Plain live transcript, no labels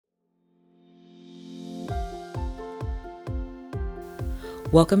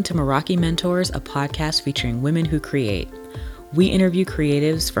Welcome to Meraki Mentors, a podcast featuring women who create. We interview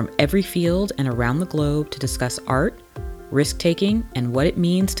creatives from every field and around the globe to discuss art, risk-taking, and what it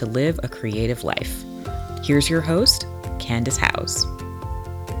means to live a creative life. Here's your host, Candace Howes.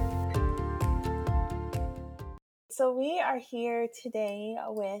 So we are here today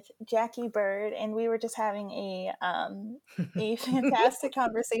with Jackie Bird, and we were just having a fantastic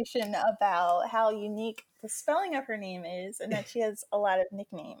conversation about how unique the spelling of her name is, and that she has a lot of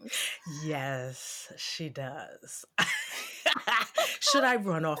nicknames. Yes, she does. Should I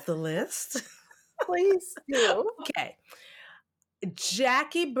run off the list? Please do. Okay.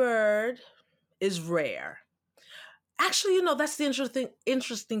 Jackie Bird is rare. Actually, that's the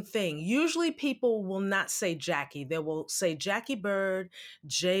interesting thing. Usually people will not say Jackie. They will say Jackie Bird,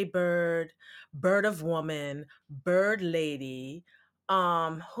 J Bird, Bird of Woman, Bird Lady.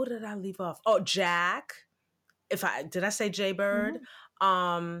 Who did I leave off? Oh, Jack. Did I say J Bird?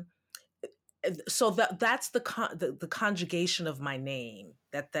 Mm-hmm. So that's the conjugation of my name.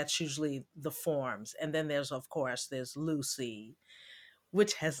 That's usually the forms. And then there's Lucy,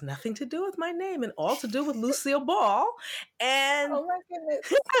 which has nothing to do with my name and all to do with Lucille Ball. And Oh my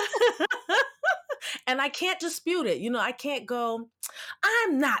goodness. and I can't dispute it. I can't go,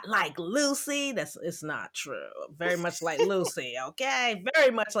 I'm not like Lucy. It's not true. Very much like Lucy, okay?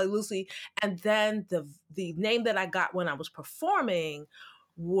 Very much like Lucy. And then the name that I got when I was performing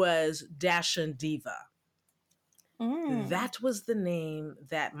was Dashin Diva. That was the name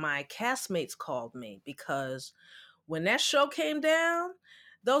that my castmates called me, because when that show came down,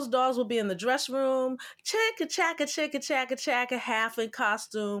 those dolls would be in the dress room, chicka chacka chicka chacka chacka, half in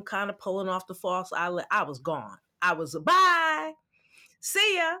costume, kind of pulling off the false eyelid. I was gone. I was bye.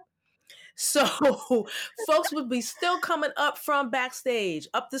 See ya. So folks would be still coming up from backstage,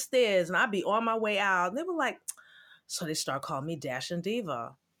 up the stairs, and I'd be on my way out. And they were like, so they start calling me Dashin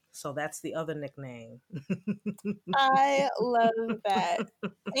Diva. So that's the other nickname. I love that.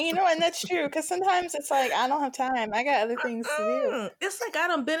 And that's true, because sometimes it's like, I don't have time. I got other things to do. It's like I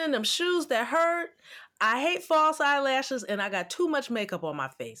done been in them shoes that hurt. I hate false eyelashes, and I got too much makeup on my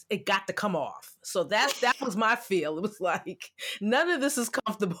face. It got to come off. So that was my feel. It was like, none of this is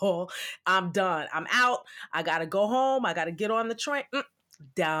comfortable. I'm done. I'm out. I got to go home. I got to get on the train.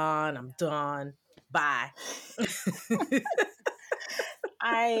 Done. I'm done. Bye.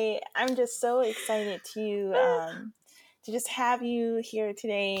 I'm just so excited to just have you here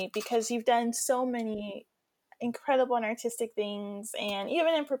today, because you've done so many incredible and artistic things, and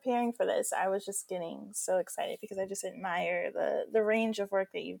even in preparing for this, I was just getting so excited because I just admire the range of work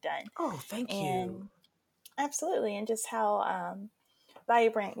that you've done. Oh, thank you. Absolutely, and just how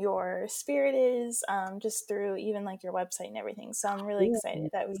vibrant your spirit is, just through even like your website and everything. So I'm really excited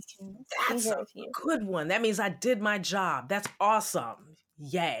that we can be here with you. Good one. That means I did my job. That's awesome.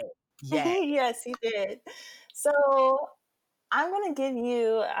 Yay. Yay. Yes, you did. So I'm going to give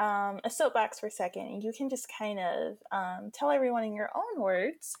you a soapbox for a second, and you can just kind of tell everyone in your own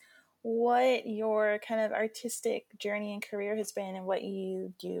words what your kind of artistic journey and career has been and what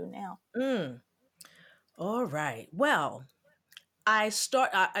you do now. All right. Well, this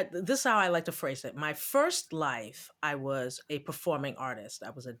is how I like to phrase it. My first life, I was a performing artist.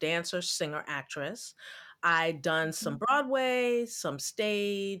 I was a dancer, singer, actress. I'd done some Broadway, some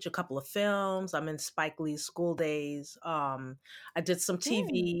stage, a couple of films. I'm in Spike Lee's School Days. I did some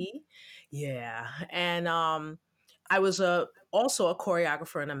TV. Yeah. And I was also a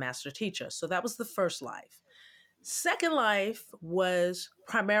choreographer and a master teacher. So that was the first life. Second life was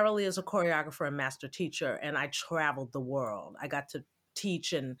primarily as a choreographer and master teacher, and I traveled the world. I got to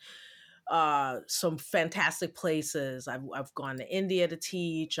teach in some fantastic places. I've gone to India to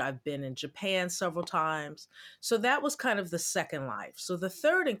teach. I've been in Japan several times. So that was kind of the second life. So the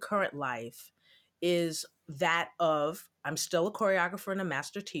third and current life is that of, I'm still a choreographer and a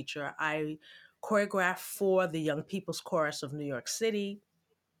master teacher. I choreograph for the Young People's Chorus of New York City.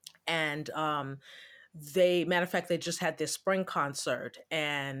 And matter of fact, they just had their spring concert,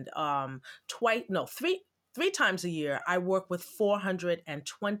 and three times a year I work with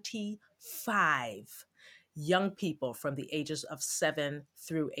 425 young people from the ages of 7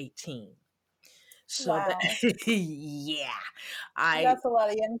 through 18. So Wow. yeah, That's a lot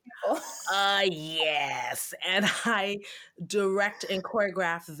of young people. yes, and I direct and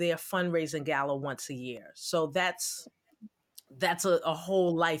choreograph their fundraising gala once a year. So that's a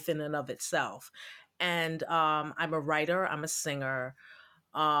whole life in and of itself. And I'm a writer, I'm a singer.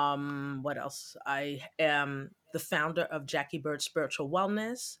 What else? I am the founder of Jackie Bird Spiritual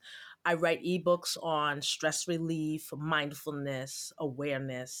Wellness. I write ebooks on stress relief, mindfulness,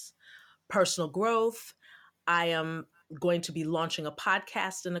 awareness, personal growth. I am going to be launching a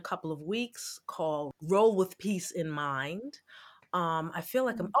podcast in a couple of weeks called Roll with Peace in Mind. I feel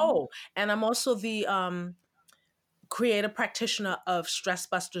like and I'm also the creative practitioner of Stress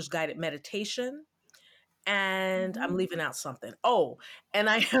Busters Guided Meditation. And I'm leaving out something. Oh, and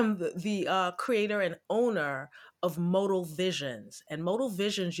I am the creator and owner of Modal Visions. And Modal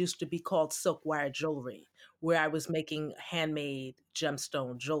Visions used to be called Silkwire Jewelry, where I was making handmade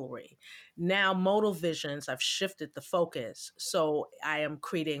gemstone jewelry. Now, Modal Visions, I've shifted the focus. So I am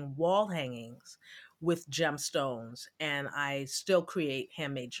creating wall hangings with gemstones, and I still create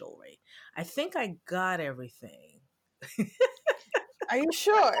handmade jewelry. I think I got everything. Are you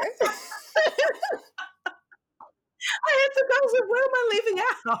sure? I had to go. I was like, what am I leaving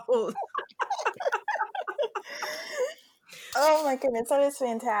out? Oh my goodness, that is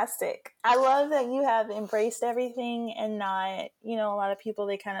fantastic. I love that you have embraced everything and not, a lot of people,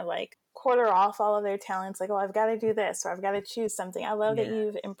 they kind of like quarter off all of their talents, like, oh, I've got to do this or I've got to choose something. I love that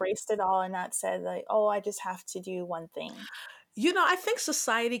you've embraced it all and not said like, oh, I just have to do one thing. I think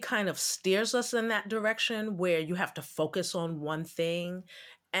society kind of steers us in that direction where you have to focus on one thing.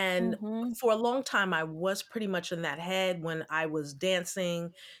 And for a long time, I was pretty much in that head when I was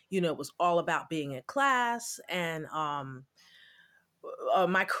dancing. It was all about being in class. And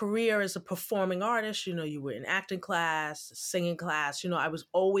my career as a performing artist, you were in acting class, singing class. I was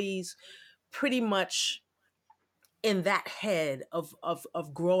always pretty much in that head of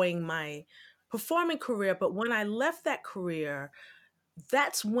growing my performing career. But when I left that career,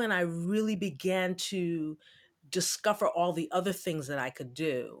 that's when I really began to discover all the other things that I could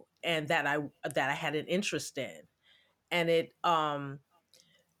do and that I had an interest in. And it when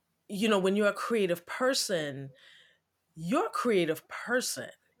you're a creative person, you're a creative person.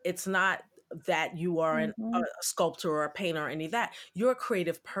 It's not that you are a sculptor or a painter or any of that. You're a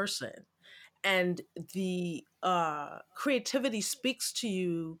creative person. And the creativity speaks to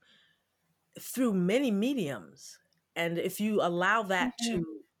you through many mediums. And if you allow that to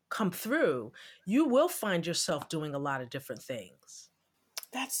come through, you will find yourself doing a lot of different things.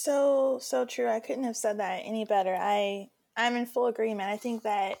 That's so true. I couldn't have said that any better. I'm in full agreement. I think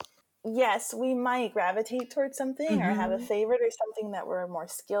that yes, we might gravitate towards something or have a favorite or something that we're more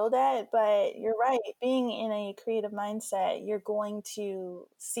skilled at, but you're right. Being in a creative mindset, you're going to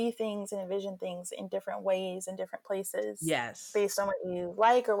see things and envision things in different ways in different places. Yes. Based on what you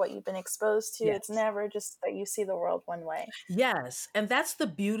like or what you've been exposed to. Yes. It's never just that you see the world one way. Yes. And that's the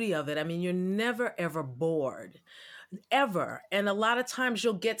beauty of it. I mean, you're never, ever bored. Ever. And a lot of times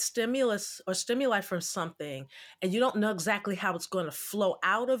you'll get stimulus or stimuli from something and you don't know exactly how it's going to flow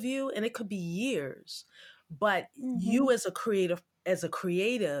out of you. And it could be years, but you as a creative,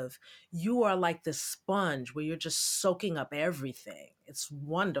 you are like this sponge where you're just soaking up everything. It's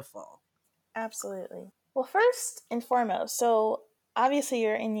wonderful. Absolutely. Well, first and foremost, so obviously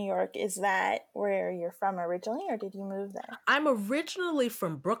you're in New York. Is that where you're from originally, or did you move there? I'm originally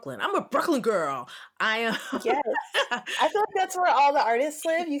from Brooklyn. I'm a Brooklyn girl. Yes. I feel like that's where all the artists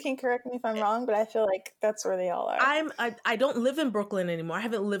live. You can correct me if I'm wrong, but I feel like that's where they all are. I don't live in Brooklyn anymore. I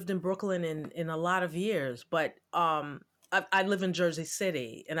haven't lived in Brooklyn in a lot of years, but I live in Jersey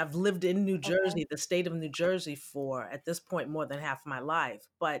City, and I've lived in New Jersey, the state of New Jersey, for at this point more than half my life.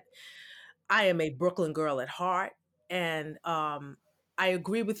 But I am a Brooklyn girl at heart, and I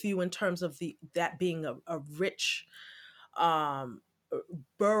agree with you in terms of that being a rich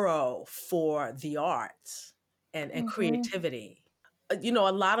borough for the arts and creativity. A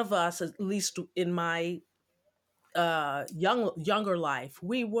lot of us, at least in my younger life,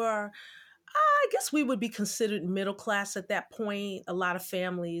 we were, I guess we would be considered middle class at that point. A lot of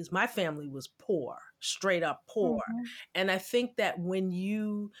families, my family was poor, straight up poor. And I think that when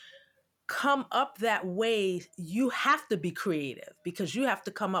you come up that way, you have to be creative because you have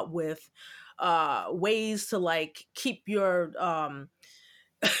to come up with ways to like keep your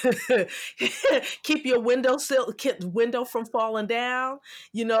keep your window from falling down.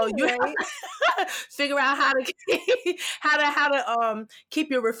 You have to figure out how to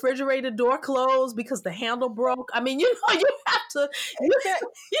keep your refrigerator door closed because the handle broke. I mean, you have to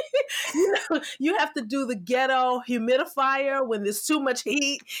you have to do the ghetto humidifier when there's too much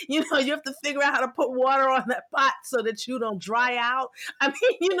heat. You have to figure out how to put water on that pot so that you don't dry out. I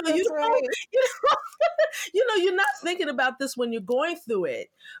mean, you're not thinking about this when you're going through it.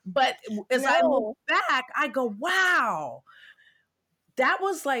 But as I look back, I go, wow, that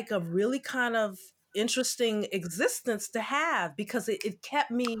was like a really kind of interesting existence to have because it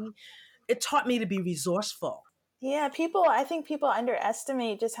taught me to be resourceful. Yeah, I think people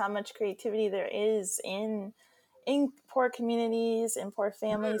underestimate just how much creativity there is in in poor communities and poor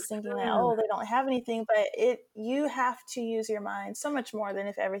families thinking that, Mhm. oh, they don't have anything, but you have to use your mind so much more than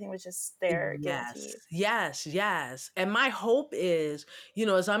if everything was just there given to Yes, you. yes, yes. And my hope is,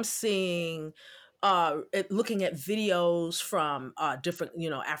 as I'm seeing, looking at videos from different,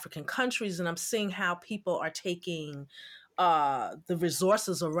 African countries, and I'm seeing how people are taking the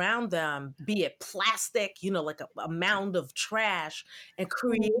resources around them, be it plastic, like a mound of trash, and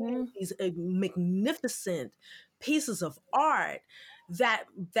creating Mm-hmm. these magnificent pieces of art that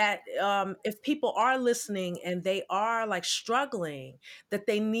if people are listening and they are like struggling, that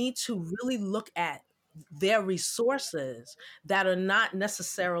they need to really look at their resources that are not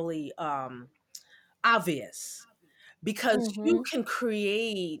necessarily obvious, because you Mm-hmm. can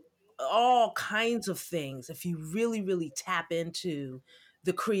create all kinds of things if you really, really tap into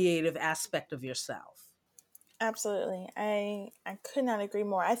the creative aspect of yourself. Absolutely. I could not agree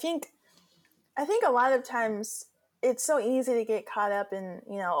more. I think a lot of times it's so easy to get caught up in,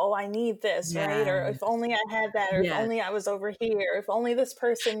 oh, I need this, right? Or if Yes, only I had that, or if yes, only I was over here, if only this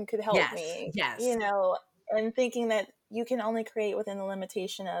person could help yes, me, yes. and thinking that you can only create within the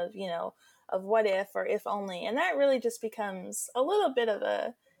limitation of, of what if or if only. And that really just becomes a little bit of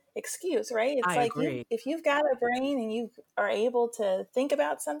a excuse, right? It's I like agree. if you've got a brain and you are able to think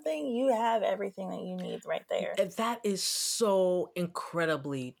about something, you have everything that you need right there. And that is so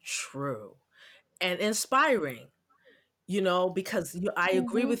incredibly true and inspiring. Because I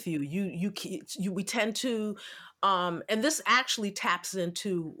agree Mm-hmm. with you. We tend to, and this actually taps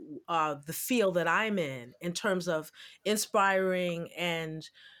into the field that I'm in terms of inspiring and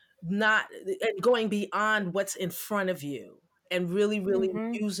not and going beyond what's in front of you, and really, really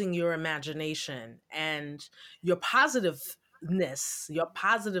Mm-hmm. using your imagination and your positiveness, your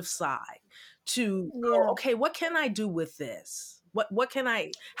positive side, to go, Yeah, okay, what can I do with this? How can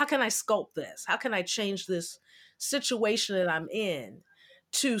I sculpt this? How can I change this situation that I'm in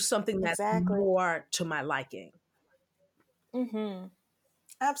to something that's exactly. more to my liking? Mm-hmm.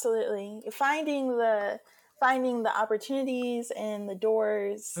 Absolutely. Finding the opportunities and the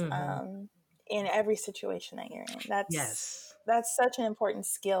doors Hmm. in every situation that you're in. Yes. That's such an important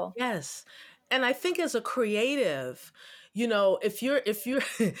skill. Yes. And I think as a creative, if you're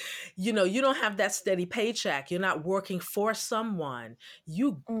you don't have that steady paycheck, you're not working for someone,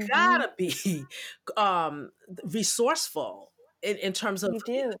 you Mm-hmm. gotta be resourceful in terms of You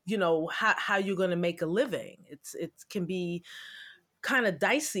do. how you're gonna make a living. It can be kind of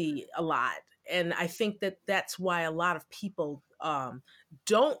dicey a lot. And I think that that's why a lot of people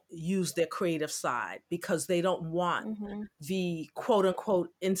don't use their creative side, because they don't want Mm-hmm. the quote unquote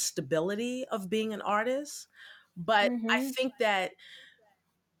instability of being an artist. But I Mm-hmm. think that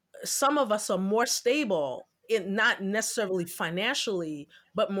some of us are more stable, not necessarily financially,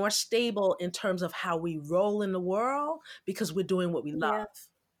 but more stable in terms of how we roll in the world, because we're doing what we Yeah, love.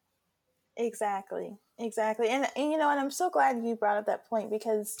 exactly. Exactly. And and I'm so glad you brought up that point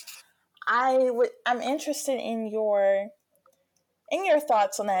because I'm interested in your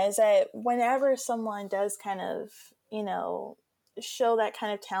thoughts on that. Is that whenever someone does kind of, show that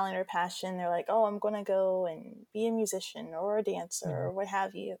kind of talent or passion, they're like, oh, I'm going to go and be a musician or a dancer Mhm. or what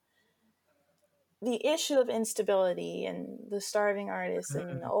have you. The issue of instability and the starving artist and,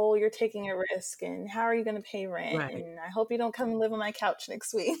 Mhm. oh, you're taking a risk and how are you going to pay rent Right. and I hope you don't come live on my couch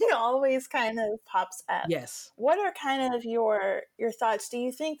next week always kind of pops up. Yes. What are kind of your thoughts? Do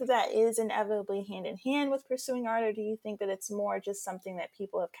you think that that is inevitably hand in hand with pursuing art, or do you think that it's more just something that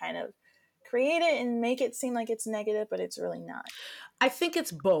people have kind of created and make it seem like it's negative, but it's really not? I think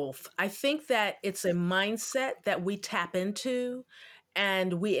it's both. I think that it's a mindset that we tap into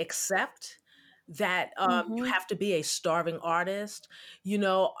and we accept that you Mm-hmm. have to be a starving artist. You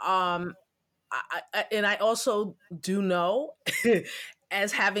know, and I also do know,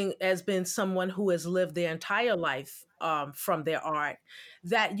 as been someone who has lived their entire life from their art,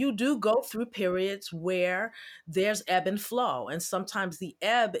 that you do go through periods where there's ebb and flow, and sometimes the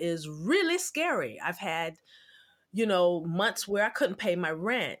ebb is really scary. I've had months where I couldn't pay my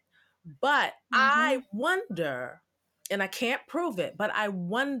rent. But I Mm-hmm. wonder, and I can't prove it, but I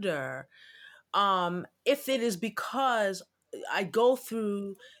wonder if it is because I go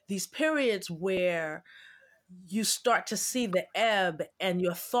through these periods where you start to see the ebb and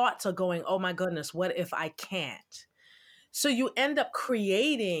your thoughts are going, oh my goodness, what if I can't? So you end up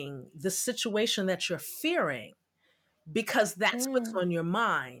creating the situation that you're fearing because that's what's Mm. on your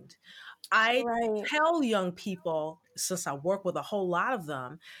mind. I Right. tell young people, since I work with a whole lot of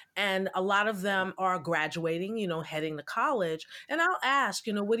them, and a lot of them are graduating, heading to college, and I'll ask,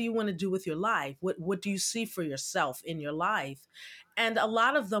 what do you want to do with your life? What do you see for yourself in your life? And a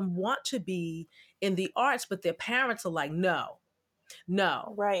lot of them want to be in the arts, but their parents are like, no,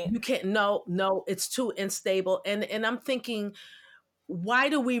 Right. you can't, no, it's too unstable. And I'm thinking, why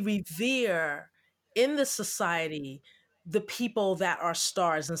do we revere in the society the people that are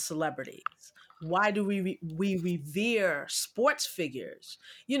stars and celebrities? Why do we revere sports figures?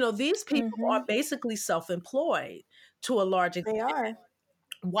 These people are Mm-hmm. basically self-employed to a large They extent. are.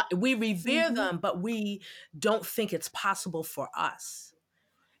 We revere Mm-hmm. them, but we don't think it's possible for us.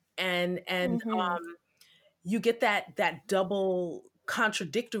 And Mm-hmm. you get that double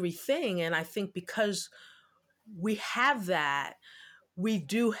contradictory thing. And I think because we have that, we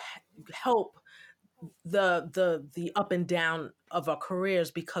do help the up and down of our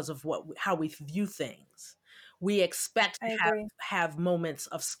careers because of how we view things. We expect I to agree. have moments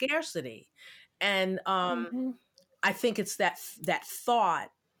of scarcity, and Mm-hmm. I think it's that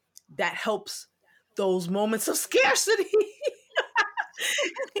thought that helps those moments of scarcity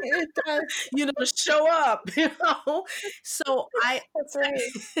It does. to show up. So I That's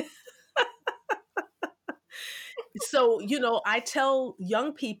right. I tell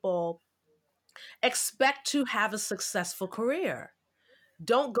young people, expect to have a successful career.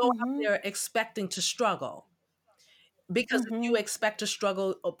 Don't go out Mm-hmm. there expecting to struggle, because if you Mm-hmm. expect to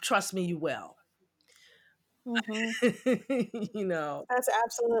struggle, trust me, you will. Mm-hmm. you know.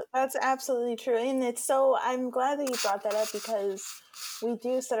 That's absolutely true. And it's so I'm glad that you brought that up because we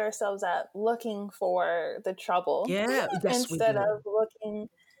do set ourselves up looking for the trouble Yeah, yes, we instead do. of looking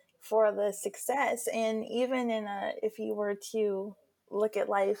for the success. And even if you were to look at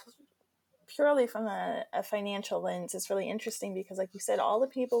life purely from a financial lens, it's really interesting because, like you said, all the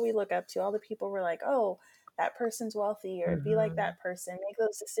people we look up to, all the people we're like, oh, that person's wealthy, or be like Hmm. that person, make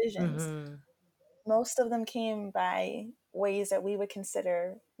those decisions. Hmm. Most of them came by ways that we would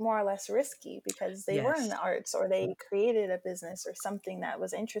consider more or less risky because they were in Yes. the arts or they created a business or something that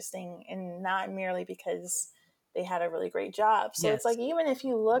was interesting, and not merely because they had a really great job. So it's Yes. like, even if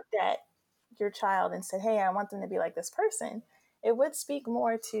you looked at your child and said, hey, I want them to be like this person, it would speak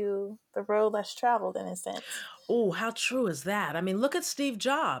more to the road less traveled in a sense. Oh, how true is that? I mean, look at Steve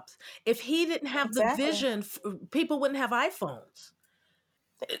Jobs. If he didn't have the Exactly. vision, people wouldn't have iPhones.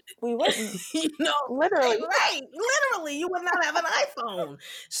 We wouldn't. you know, right, Literally. right. Literally, you would not have an iPhone.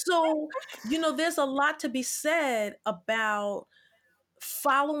 So, there's a lot to be said about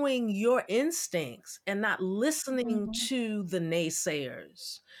following your instincts and not listening Mm-hmm. to the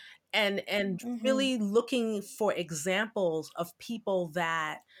naysayers, and Mm-hmm. really looking for examples of people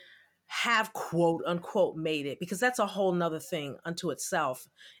that have quote unquote made it, because that's a whole nother thing unto itself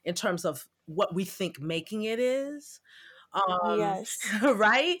in terms of what we think making it is. Yes.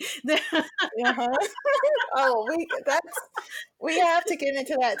 Right. Uh-huh. Oh, we have to get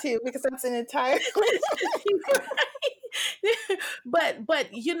into that too because that's an entire. But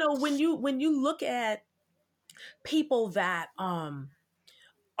when you look at people that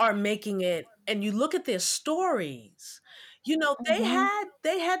are making it, and you look at their stories, they Mm-hmm.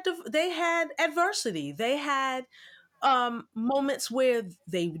 had adversity. They had moments where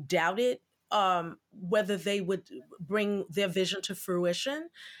they doubted whether they would bring their vision to fruition.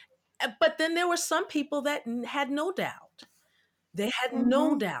 But then there were some people that had no doubt. They had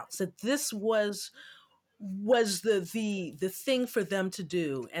no Mm-hmm. doubts that this was the thing for them to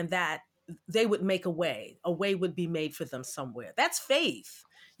do, and that they would make a way. A way would be made for them somewhere. That's faith.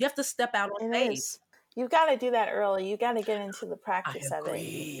 You have to step out on It faith. is. You've got to do that early. You got to get into the I practice of it.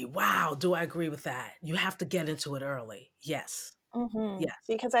 agree. Wow, do I agree with that? You have to get into it early. Yes. Mm-hmm. Yes.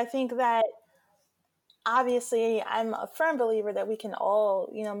 Because I think that obviously I'm a firm believer that we can all,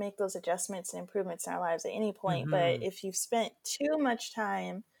 make those adjustments and improvements in our lives at any point. But Mhm. if you've spent too much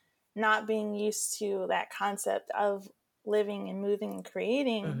time not being used to that concept of living and moving and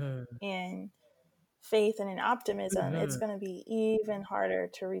creating Mhm. in faith and in optimism, it's Mhm. going to be even harder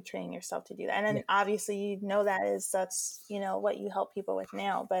to retrain yourself to do that. And Yeah. then obviously, that's what you help people with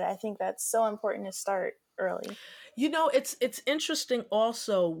now. But I think that's so important to start early. It's interesting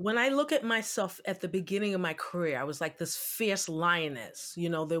also when I look at myself at the beginning of my career. I was like this fierce lioness.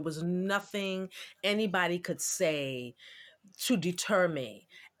 There was nothing anybody could say to deter me.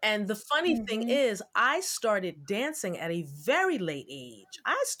 And the funny thing Mm-hmm. is, I started dancing at a very late age.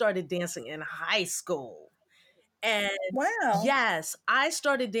 I started dancing in high school. And Wow. yes, I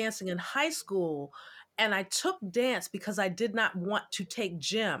started dancing in high school, and I took dance because I did not want to take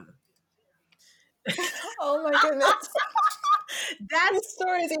gym. Oh my goodness. That's This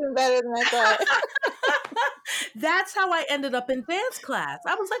story is even better than I thought. That's how I ended up in dance class.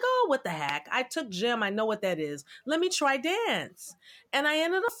 I was like, oh, what the heck? I took gym. I know what that is. Let me try dance. And I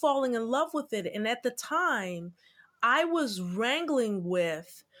ended up falling in love with it. And at the time, I was wrangling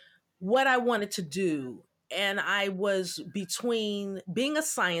with what I wanted to do. And I was between being a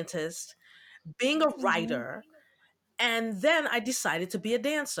scientist, being a Mhm. writer, and then I decided to be a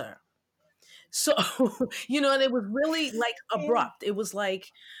dancer. So, and it was really like Yeah. abrupt. It was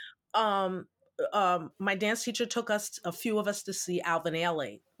like, um, my dance teacher took a few of us to see Alvin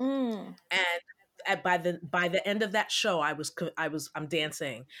Ailey, Mm. and by the end of that show, I'm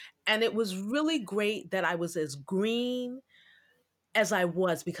dancing, and it was really great that I was as green as I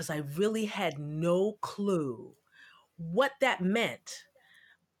was because I really had no clue what that meant.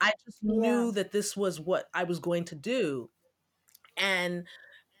 I just Yeah. knew that this was what I was going to do. And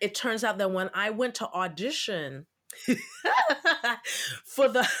it turns out that when I went to audition for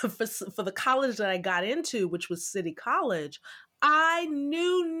the college that I got into, which was City College, I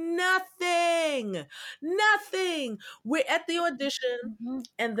knew nothing. Nothing. We're at the audition Mhm.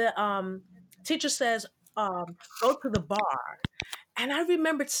 and the teacher says, go to the bar. And I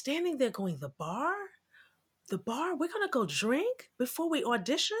remembered standing there going, the bar? The bar? We're gonna go drink before we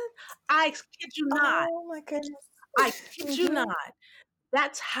audition? I kid you not. Oh my goodness. I kid you Mhm. not.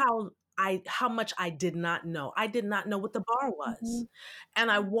 That's how much I did not know. I did not know what the bar was. Mhm.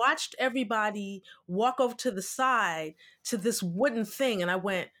 And I watched everybody walk over to the side to this wooden thing, and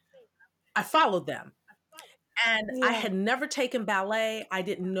I followed them. And I Yeah. had never taken ballet. I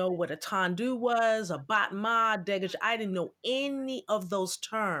didn't know what a tendu was, a battement, dégagé. I didn't know any of those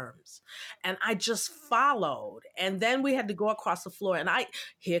terms. And I just followed. And then we had to go across the floor. And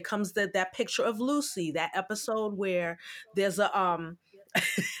here comes that picture of Lucy, that episode where there's a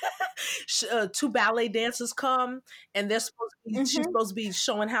two ballet dancers come and she's Mhm. supposed to be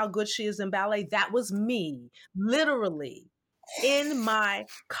showing how good she is in ballet. That was me, literally, in my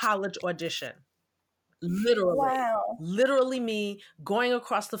college audition. Literally. Wow. Literally me going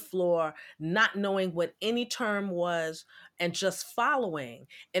across the floor, not knowing what any term was, and just following.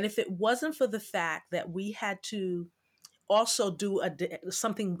 And if it wasn't for the fact that we had to also do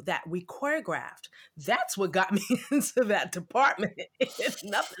something that we choreographed, that's what got me into that department.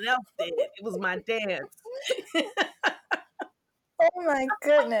 Nothing else did. It was my dance. Oh my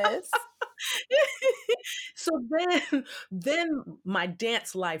goodness. So then my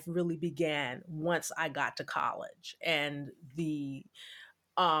dance life really began once I got to college. And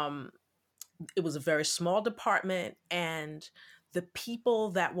um it was a very small department, and the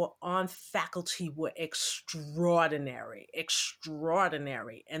people that were on faculty were extraordinary,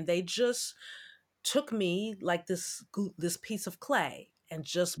 and they just took me like this piece of clay and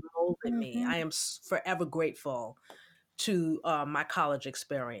just molded me. Mhm. I am forever grateful to my college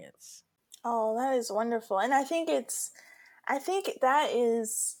experience. Oh, that is wonderful. And I think that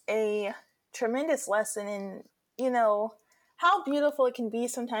is a tremendous lesson in, you know, how beautiful it can be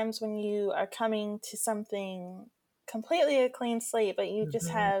sometimes when you are coming to something completely a clean slate, but you just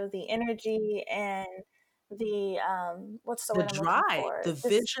Mhm. have the energy and the what's the The word I'm looking drive, for? the Just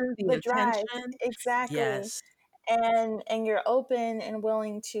vision, the the drive. intention. Exactly. Yes. And you're open and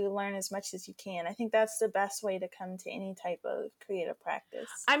willing to learn as much as you can. I think that's the best way to come to any type of creative practice.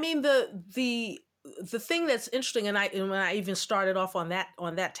 I mean, the thing that's interesting, and when I even started off on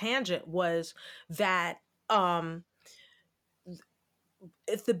that tangent, was that um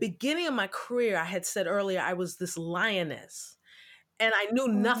at the beginning of my career, I had said earlier I was this lioness and I knew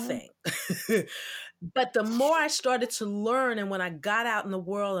Mhm. nothing. But the more I started to learn, and when I got out in the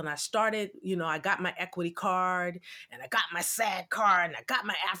world and I started, I got my equity card and I got my SAG card and I got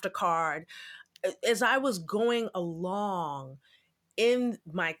my after card. As I was going along in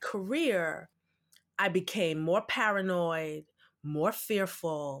my career, I became more paranoid, more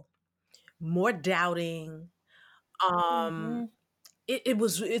fearful, more doubting. Um, Mhm.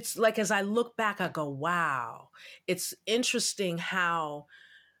 it's like, as I look back, I go, wow, it's interesting how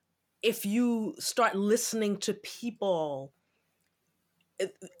if you start listening to people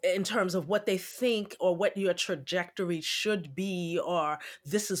in terms of what they think or what your trajectory should be, or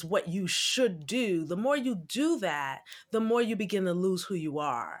this is what you should do, the more you do that, the more you begin to lose who you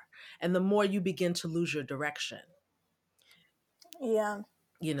are and the more you begin to lose your direction. Yeah.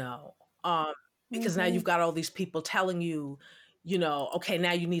 you know um because now you've Mhm. got all these people telling you, okay,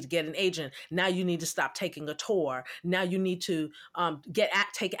 now you need to get an agent, now you need to stop taking a tour, now you need to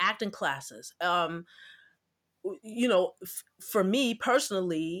take acting classes. For me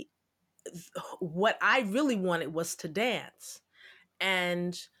personally, what I really wanted was to dance.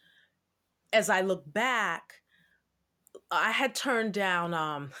 And as I look back, I had turned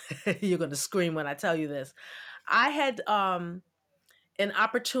down you're going to scream when I tell you this. I had an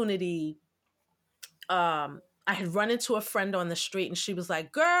opportunity. I had run into a friend on the street and she was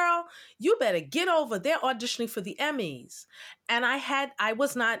like, girl, you better get over. They're auditioning for the Emmys. And I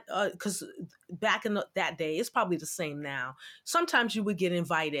was not, because back in that day, it's probably the same now. Sometimes you would get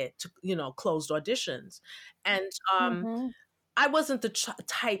invited to, closed auditions. And Mm-hmm. I wasn't the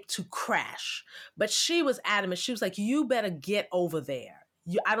type to crash, but she was adamant. She was like, you better get over there.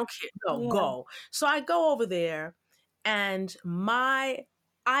 I don't care. No, Yeah. go. So I go over there, and my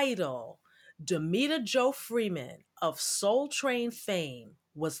idol, Demita Jo Freeman of Soul Train fame,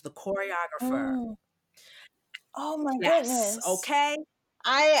 was the choreographer. Mm. Oh my Yes. goodness. Okay.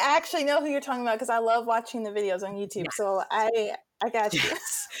 I actually know who you're talking about because I love watching the videos on YouTube. Yes. So I got you.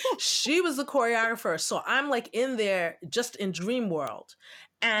 Yes. She was the choreographer. So I'm like in there just in dream world.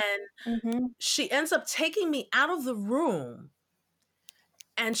 And Mm-hmm. she ends up taking me out of the room,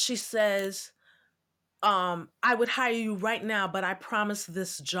 and she says, I would hire you right now, but I promised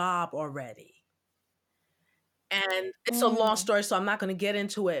this job already. And it's a long story, so I'm not going to get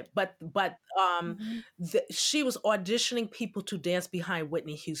into it. But Mm-hmm. she was auditioning people to dance behind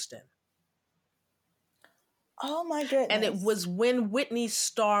Whitney Houston. Oh my goodness. And it was when Whitney's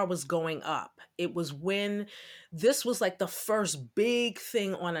star was going up. It was when this was like the first big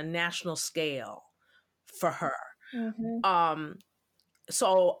thing on a national scale for her. Mm-hmm.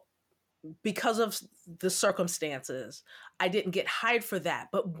 So because of the circumstances, I didn't get hired for that.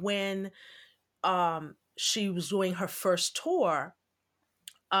 But when she was doing her first tour,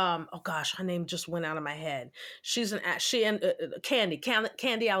 oh gosh, her name just went out of my head. She and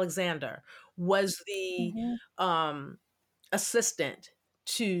Candy Alexander was the Mm-hmm. assistant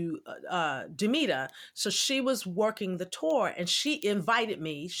to Demita. So she was working the tour, and she invited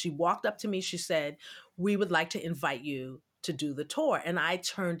me. She walked up to me. She said, we would like to invite you to do the tour. And I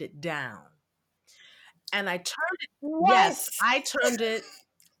turned it down. And I turned it. What? Yes, I turned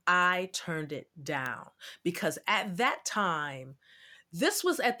it down because at that time, this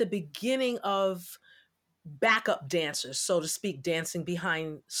was at the beginning of backup dancers, so to speak, dancing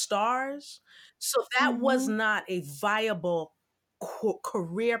behind stars. So that was Mm-hmm. not a viable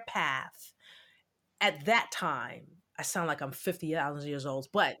career path at that time. I sound like I'm 50,000 years old,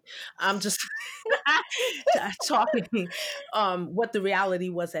 but I'm just talking what the reality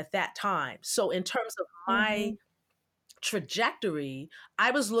was at that time. So in terms of my trajectory,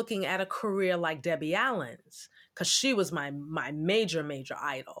 I was looking at a career like Debbie Allen's because she was my major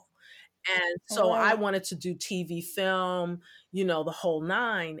idol. And so I Right. wanted to do TV, film, the whole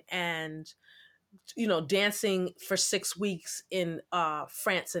nine. And dancing for 6 weeks in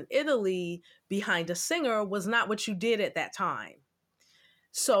France and Italy behind a singer was not what you did at that time.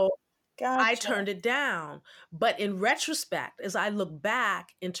 So I Gotcha. turned it down. But in retrospect, as I look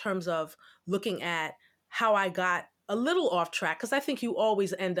back in terms of looking at how I got a little off track, because I think you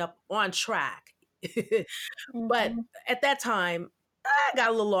always end up on track. But Mm-hmm. at that time, I got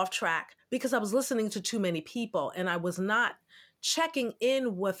a little off track because I was listening to too many people, and I was not checking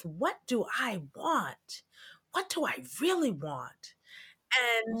in with what do I want? What do I really want?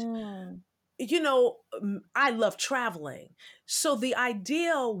 And I love traveling. So the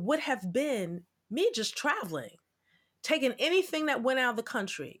ideal would have been me just traveling, taking anything that went out of the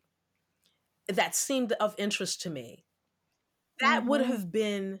country that seemed of interest to me. That would Mm-hmm. have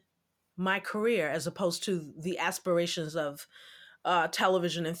been my career as opposed to the aspirations of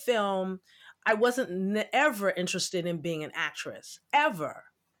television and film. I wasn't ever interested in being an actress, ever.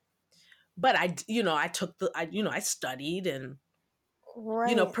 But I studied and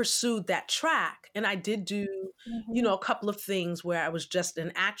Right. pursued that track. And I did do, Mm-hmm. a couple of things where I was just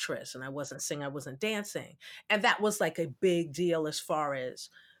an actress and I wasn't singing, I wasn't dancing. And that was like a big deal as far as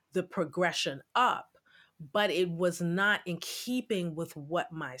the progression up. But it was not in keeping with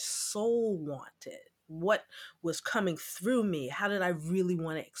what my soul wanted, what was coming through me. How did I really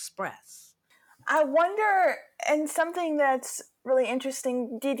want to express? I wonder, and something that's really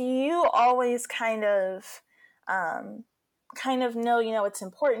interesting, did you always kind of know, it's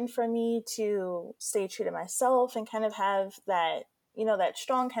important for me to stay true to myself and kind of have that, that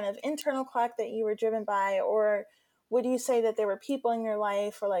strong kind of internal clock that you were driven by? Or would you say that there were people in your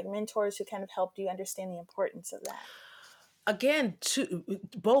life or like mentors who kind of helped you understand the importance of that? Again, to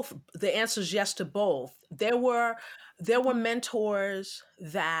both, the answer is yes to both. There were mentors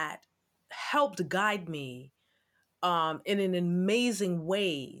that helped guide me in an amazing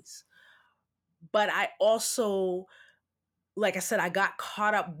ways. But I also, like I said, I got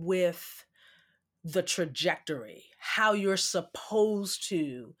caught up with the trajectory, how you're supposed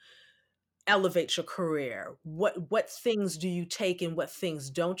to elevate your career. What things do you take and what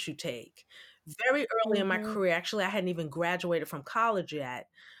things don't you take? Very early in my Mm-hmm. career, actually, I hadn't even graduated from college yet.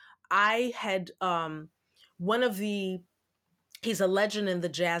 I had one of the He's a legend in the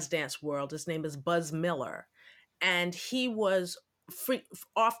jazz dance world. His name is Buzz Miller. And he was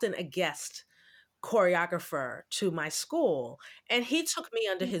often a guest choreographer to my school. And he took me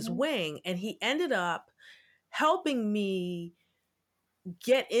under his Mm-hmm. wing, and he ended up helping me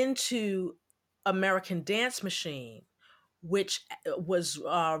get into American Dance Machine, which was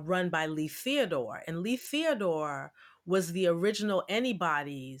run by Lee Theodore. And Lee Theodore was the original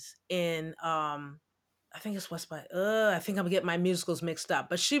Anybody's in, I think it's West by, I think I'm getting my musicals mixed up,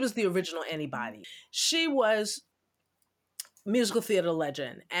 but she was the original Anybody. She was musical theater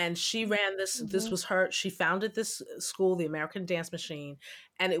legend, and she ran this Mm-hmm. was her, she founded this school, the American Dance Machine,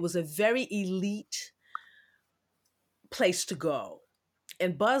 and it was a very elite place to go.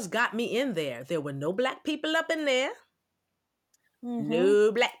 And Buzz got me in there. There were no black people up in there. Mm-hmm.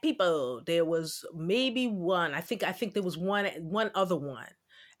 No black people. There was maybe one. I think there was one other one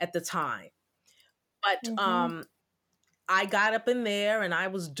at the time. But Mm-hmm. I got up in there and I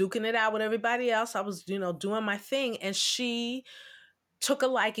was duking it out with everybody else. I was, doing my thing, and she took a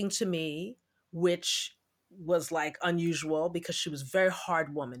liking to me, which was like unusual because she was a very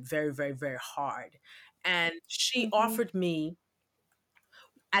hard woman, very, very, very hard. And she Mm-hmm. offered me,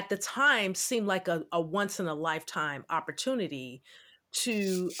 at the time, seemed like a once in a lifetime opportunity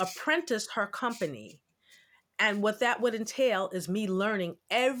to apprentice her company. And what that would entail is me learning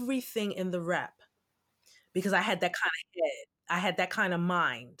everything in the rep, because I had that kind of head, I had that kind of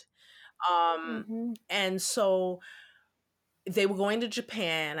mind. Um, Mm-hmm. and so they were going to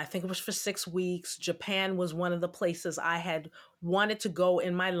Japan. I think it was for 6 weeks. Japan was one of the places I had wanted to go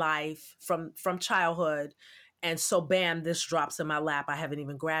in my life from childhood. And so, bam, this drops in my lap. I haven't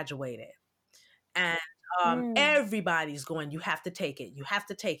even graduated. And Mm. everybody's going, you have to take it. You have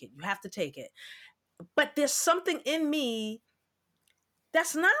to take it. You have to take it. But there's something in me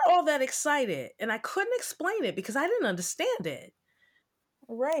that's not all that excited. And I couldn't explain it because I didn't understand it.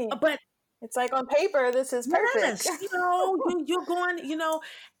 Right. But It's like on paper, this is perfect. yes, you're going,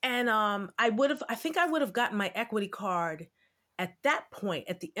 and I think I would have gotten my equity card at that point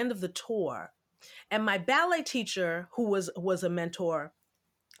at the end of the tour. And my ballet teacher, who was a mentor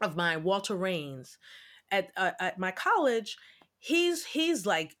of mine, Walter Rains, at my college, he's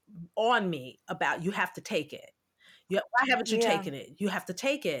like on me about, you have to take it. Why haven't you Yeah. taken it? You have to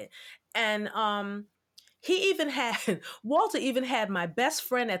take it. And he even had Walter even had my best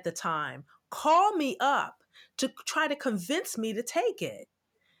friend at the time call me up to try to convince me to take it.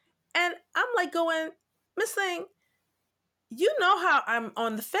 And I'm like going, Miss Thing, you know how I'm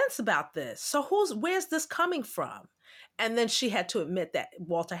on the fence about this. So where's this coming from? And then she had to admit that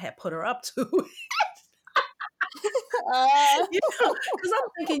Walter had put her up to it. Uh, Because I'm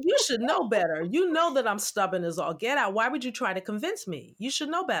thinking, you should know better. You know that I'm stubborn as all get out. Why would you try to convince me? You should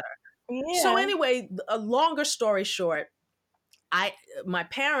know better. So yeah. anyway, a longer story short, I my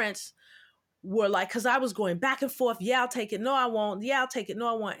parents were like, because I was going back and forth, yeah, I'll take it, no, I won't, yeah, I'll take it, no,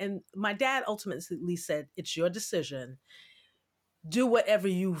 I won't. And my dad ultimately said, it's your decision. Do whatever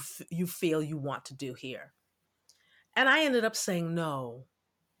you feel you want to do here. And I ended up saying no.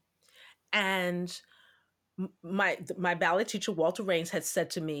 And my ballet teacher, Walter Rains, had said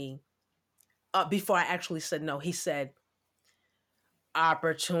to me, before I actually said no, he said,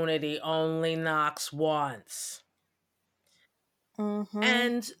 opportunity only knocks once. Mm-hmm.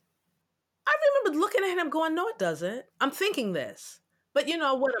 And I remember looking at him going, no, it doesn't. I'm thinking this. But what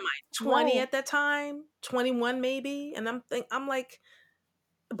am I, 20 Right. at that time? 21 maybe? And I'm like,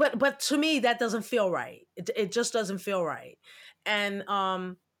 but to me that doesn't feel right. It just doesn't feel right. And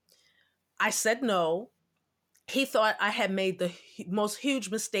I said no. He thought I had made the most huge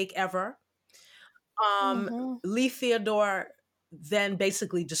mistake ever. Um Mm-hmm. Lee Theodore then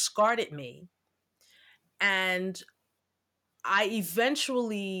basically discarded me, and I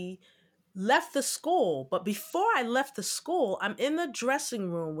eventually left the school. But before I left the school, I'm in the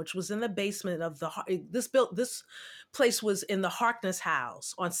dressing room, which was in the basement of this place was in the Harkness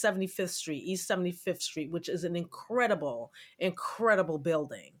House on 75th Street, East 75th Street, which is an incredible, incredible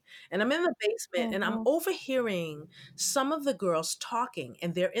building. And I'm in the basement and I'm Mm-hmm. overhearing some of the girls talking,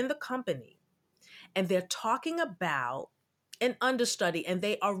 and they're in the company, and they're talking about an understudy, and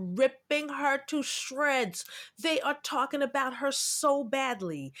they are ripping her to shreds. They are talking about her so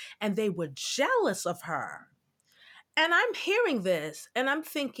badly, and they were jealous of her. And I'm hearing this and I'm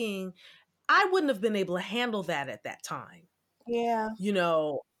thinking, I wouldn't have been able to handle that at that time. Yeah. You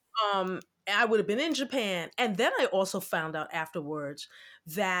know, I would have been in Japan. And then I also found out afterwards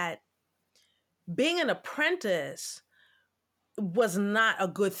that being an apprentice was not a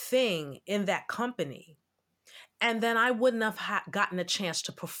good thing in that company. And then I wouldn't have gotten a chance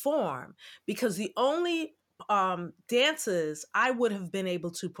to perform, because the only dances I would have been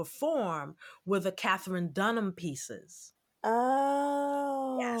able to perform were the Catherine Dunham pieces.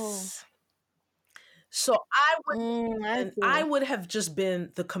 Oh. Yes. So I I see. would have just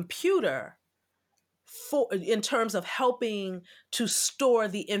been the computer for in terms of helping to store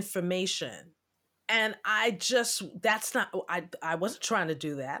the information. And that's not I wasn't trying to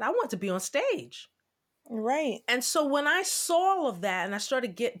do that. I want to be on stage. Right. And so when I saw all of that and I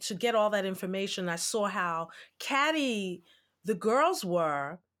started get all that information, I saw how catty the girls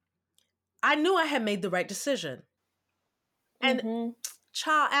were, I knew I had made the right decision. And Mm-hmm.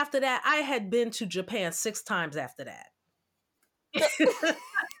 child, after that, I had been to Japan 6 times after that.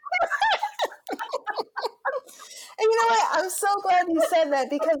 And you know what? I'm so glad you said that,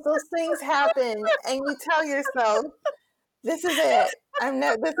 because those things happen and you tell yourself, this is it.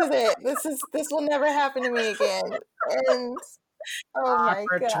 This is it. This will never happen to me again. And oh my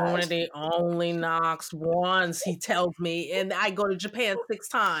gosh. Opportunity only knocks once, he tells me. And I go to Japan 6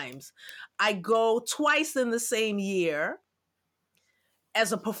 times. I go twice in the same year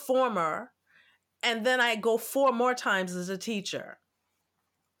as a performer, and then I go 4 more times as a teacher.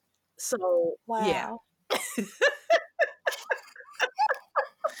 So, yeah. Wow.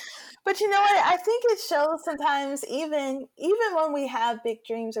 But you know what? I think it shows sometimes, even when we have big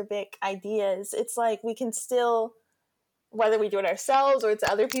dreams or big ideas, it's like we can still, whether we do it ourselves or it's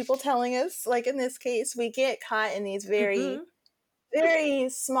other people telling us, like in this case, we get caught in these very, very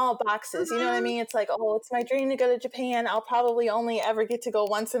small boxes. You know what I mean? It's like, oh, it's my dream to go to Japan. I'll probably only ever get to go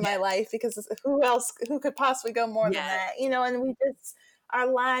once in my life, because who could possibly go more than that? You know, and our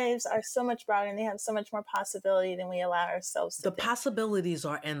lives are so much broader and they have so much more possibility than we allow ourselves to The think. possibilities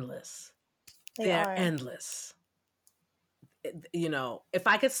are endless. They're endless. You know, if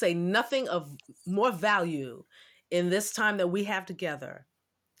I could say nothing of more value in this time that we have together,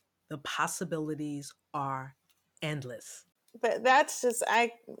 the possibilities are endless. But that's the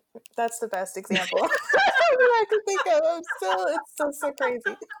best example I could think of. It's so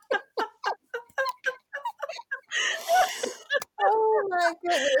crazy. Oh my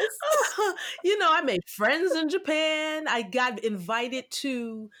goodness. You know, I made friends in Japan. I got invited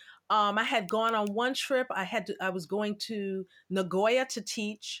to I had gone on one trip. I was going to Nagoya to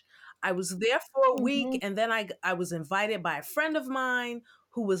teach. I was there for a week, and then I was invited by a friend of mine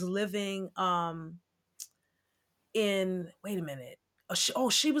who was living in, wait a minute.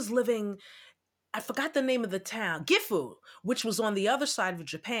 She was living, I forgot the name of the town, Gifu, which was on the other side of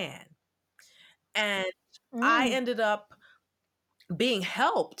Japan. And I ended up being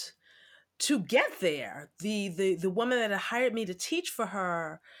helped to get there. The woman that had hired me to teach for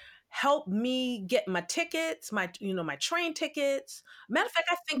her helped me get my tickets, my train tickets. Matter of fact,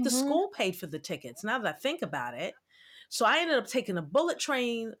 I think the school paid for the tickets, now that I think about it. So I ended up taking a bullet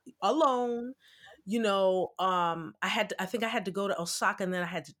train alone. I think I had to go to Osaka, and then I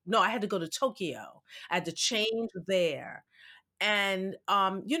had to go to Tokyo. I had to change there. And,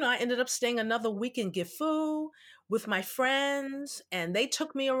 I ended up staying another week in Gifu with my friends, and they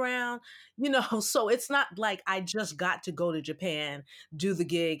took me around, so it's not like I just got to go to Japan, do the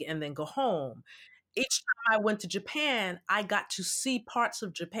gig, and then go home. Each time I went to Japan, I got to see parts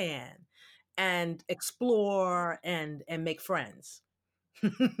of Japan and explore and make friends.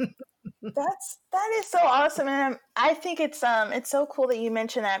 That is so awesome, and I think it's so cool that you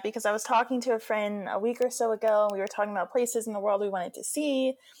mentioned that, because I was talking to a friend a week or so ago, and we were talking about places in the world we wanted to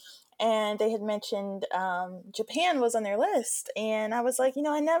see, and they had mentioned Japan was on their list, and I was like,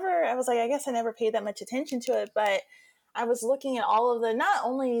 I guess I never paid that much attention to it, but I was looking at all of the, not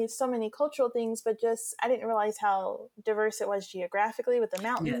only so many cultural things, but just I didn't realize how diverse it was geographically, with the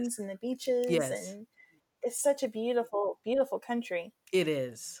mountains and the beaches, and it's such a beautiful, beautiful country. It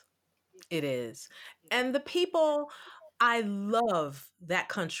is. It is. And the people, I love that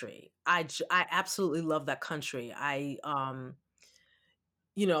country. I absolutely love that country. As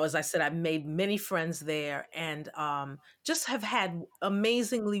I said, I've made many friends there, and just have had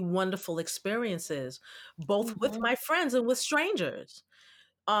amazingly wonderful experiences, both with my friends and with strangers.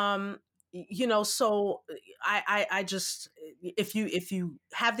 So I just, if you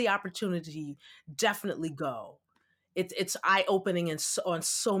have the opportunity, definitely go. It's eye-opening on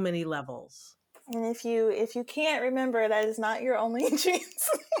so many levels. And if you can't remember, that is not your only chance.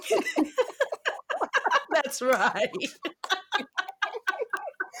 That's right.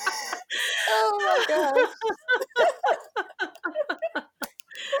 Oh my gosh.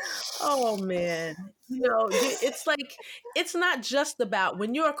 Oh man. It's like, it's not just about,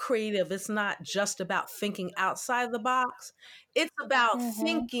 when you're creative, it's not just about thinking outside the box. It's about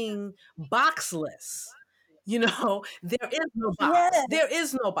thinking boxless. There is no box. Yes. There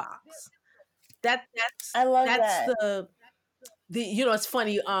is no box. I love that's that. the it's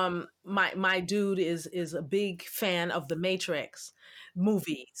funny. My dude is a big fan of the Matrix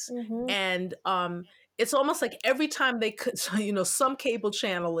movies, Mm-hmm. and it's almost like every time they could, so, some cable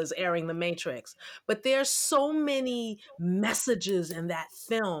channel is airing the Matrix, but there's so many messages in that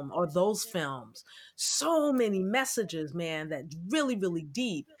film or those films, so many messages, man, that really really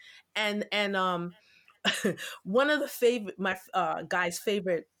deep, and one of the favorite my guy's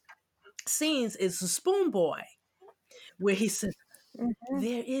favorite scenes is the Spoon Boy, where he says, Mm-hmm.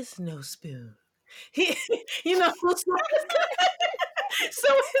 there is no spoon. He, so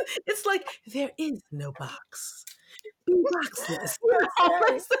it's like there is no box. Be boxless.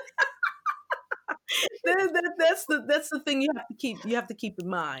 That's right. That's the thing you have to keep in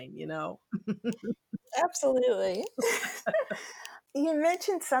mind. Absolutely. You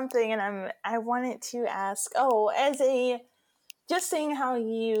mentioned something, and I wanted to ask. Oh, just seeing how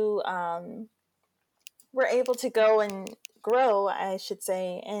you were able to go and grow, I should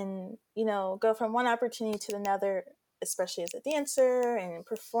say, and go from one opportunity to another, especially as a dancer and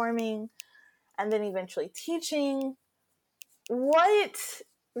performing, and then eventually teaching. What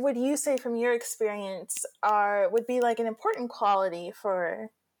would you say, from your experience, would be like an important quality for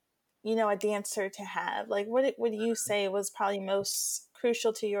a dancer to have? Like, what would you say was probably most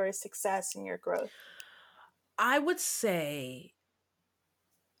crucial to your success and your growth? I would say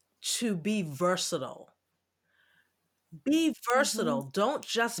to be versatile. Be Mm-hmm. versatile. Don't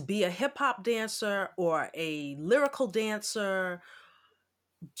just be a hip hop dancer or a lyrical dancer.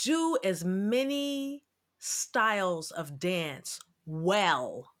 Do as many styles of dance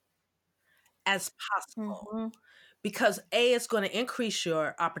well as possible, Mm-hmm. because A, it's going to increase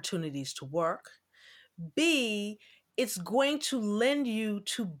your opportunities to work. B, it's going to lend you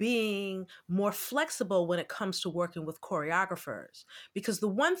to being more flexible when it comes to working with choreographers. Because the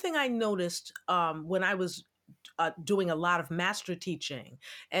one thing I noticed when I was doing a lot of master teaching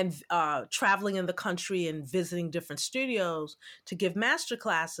and traveling in the country and visiting different studios to give master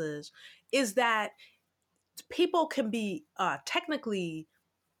classes is that people can be technically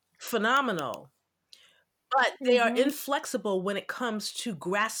phenomenal, but they are Mm-hmm. inflexible when it comes to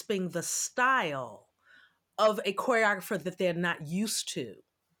grasping the style of a choreographer that they're not used to.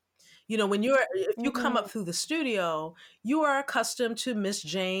 If you come Mm-hmm. up through the studio, you are accustomed to Miss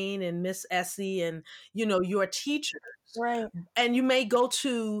Jane and Miss Essie and, your teachers. Right. And you may go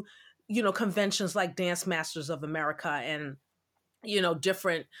to, conventions like Dance Masters of America and,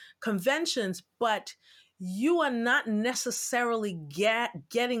 different conventions, but you are not necessarily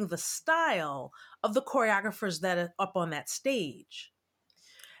getting the style of the choreographers that are up on that stage.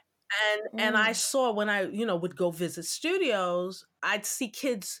 And I Mm. saw when I, would go visit studios, I'd see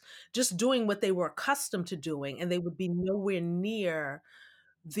kids just doing what they were accustomed to doing, and they would be nowhere near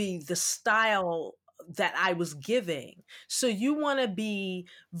the style that I was giving. So you want to be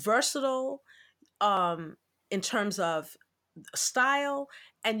versatile in terms of style,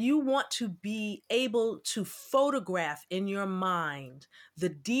 and you want to be able to photograph in your mind the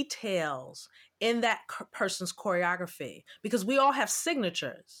details in that person's choreography, because we all have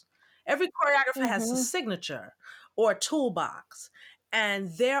signatures. Every choreographer has a Mm-hmm. signature or a toolbox,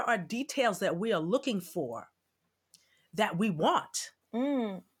 and there are details that we are looking for that we want.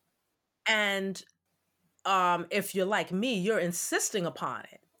 Mm. And if you're like me, you're insisting upon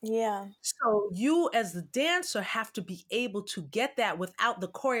it. Yeah. So you as the dancer have to be able to get that without the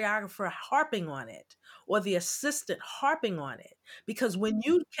choreographer harping on it or the assistant harping on it. Because when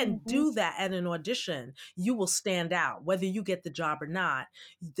you can Mm-hmm. do that at an audition, you will stand out, whether you get the job or not.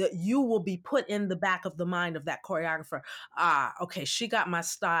 That you will be put in the back of the mind of that choreographer. Okay, she got my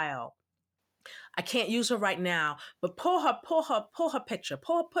style. I can't use her right now, but pull her picture.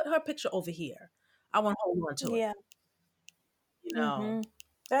 Put her picture over here. I want to hold on to it. Yeah. You know. Mm-hmm.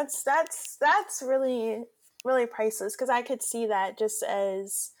 That's really really priceless, because I could see that just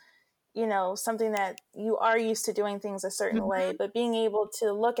as something that you are used to doing things a certain way, but being able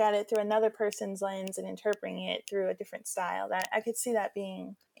to look at it through another person's lens and interpreting it through a different style, that I could see that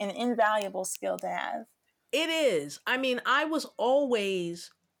being an invaluable skill to have. It is. I mean, I was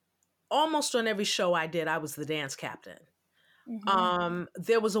always, almost on every show I did, I was the dance captain. Mm-hmm.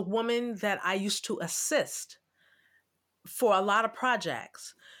 There was a woman that I used to assist for a lot of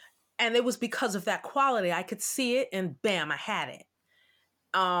projects, and it was because of that quality. I could see it, and bam, I had it.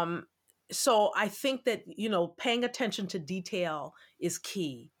 So I think that, paying attention to detail is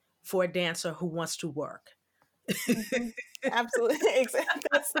key for a dancer who wants to work. Mm-hmm. Absolutely. Exactly.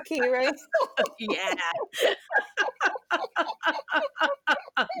 That's the key, right? Yeah.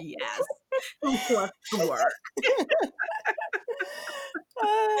 Yes. Who wants to work?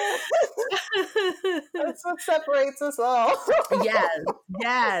 That's what separates us all. Yes,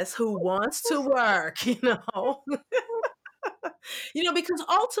 yes, who wants to work, because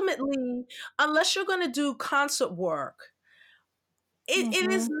ultimately, unless you're going to do concert work,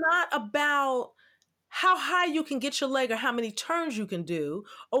 it is not about how high you can get your leg or how many turns you can do,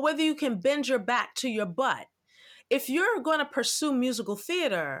 or whether you can bend your back to your butt. If you're going to pursue musical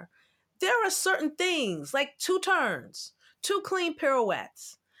theater, there are certain things like 2 turns, 2 clean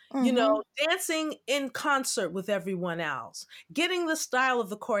pirouettes, dancing in concert with everyone else, getting the style of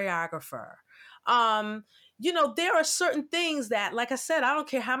the choreographer. Um, there are certain things that, like I said, I don't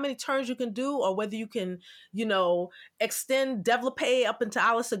care how many turns you can do or whether you can, extend développé up into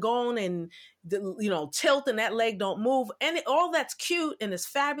à la seconde and, tilt and that leg don't move. And all that's cute and it's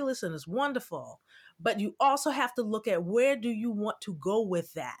fabulous and it's wonderful. But you also have to look at where do you want to go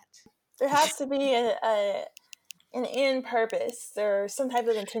with that. There has to be an end purpose or some type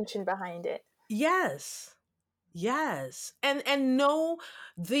of intention behind it. Yes. And know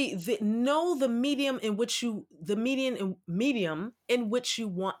the medium in which you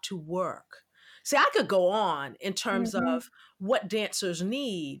want to work. See, I could go on in terms of what dancers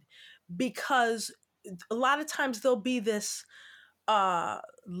need, because a lot of times there'll be this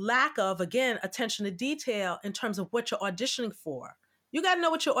lack of, again, attention to detail in terms of what you're auditioning for. You got to know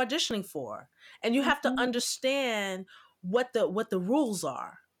what you're auditioning for, and you have to understand what the rules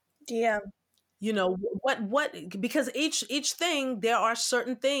are. Yeah. What because each thing, there are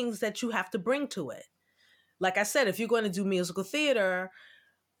certain things that you have to bring to it. Like I said, if you're going to do musical theater,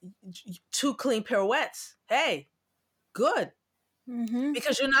 2 clean pirouettes, hey, good.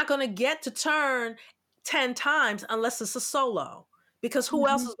 Because you're not going to get to turn 10 times unless it's a solo. Because who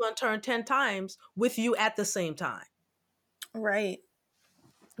else is going to turn 10 times with you at the same time? Right.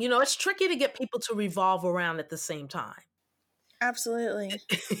 It's tricky to get people to revolve around at the same time. Absolutely.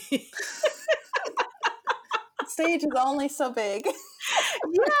 Stage is only so big.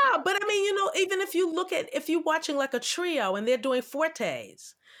 Yeah, but I mean, even if you're watching like a trio and they're doing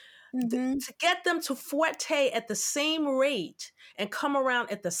fortes, to get them to forte at the same rate and come around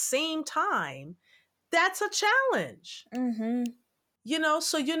at the same time, that's a challenge.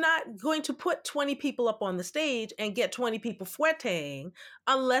 So you're not going to put 20 people up on the stage and get 20 people forteing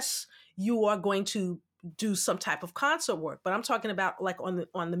unless you are going to do some type of concert work. But I'm talking about like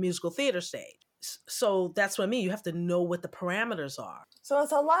on the musical theater stage. So that's what I mean. You have to know what the parameters are. So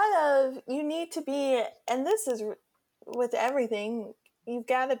it's a lot of, you need to be, and this is with everything, you've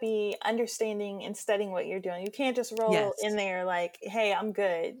got to be understanding and studying what you're doing. You can't just roll in there like, hey, I'm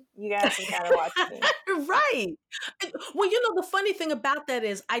good. You guys have got to watch me. Right. Well, the funny thing about that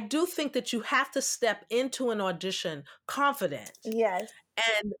is I do think that you have to step into an audition confident. Yes.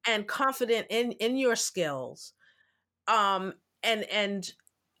 And confident in your skills. And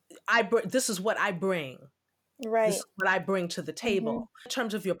this is what I bring. Right. This is what I bring to the table in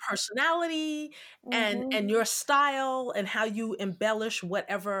terms of your personality and your style and how you embellish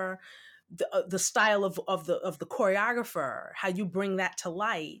whatever the style of the choreographer, how you bring that to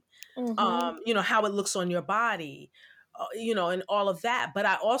light, how it looks on your body, and all of that. But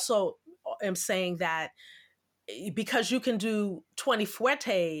I also am saying that because you can do 20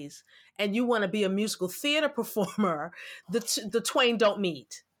 fuertes and you want to be a musical theater performer, the twain don't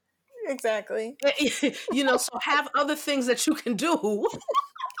meet. Exactly. So have other things that you can do.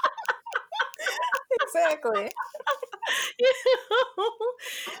 Exactly.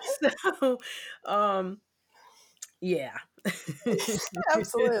 So, yeah.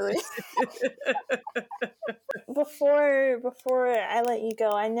 Absolutely. Before I let you go,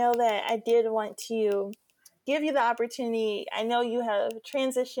 I know that I did want to give you the opportunity. I know you have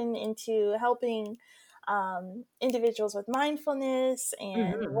transitioned into helping individuals with mindfulness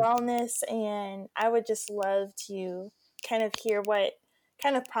and wellness, and I would just love to kind of hear what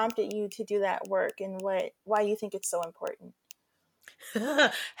kind of prompted you to do that work and why you think it's so important.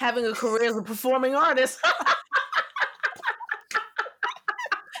 Having a career as a performing artist.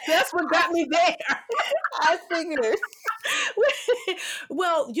 That's what got me there. I figured.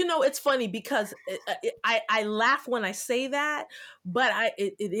 Well, it's funny because I laugh when I say that, but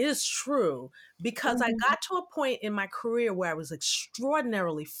it is true because I got to a point in my career where I was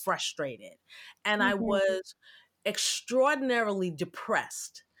extraordinarily frustrated and I was extraordinarily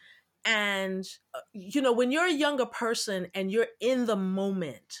depressed. And, when you're a younger person and you're in the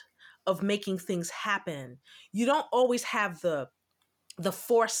moment of making things happen, you don't always have the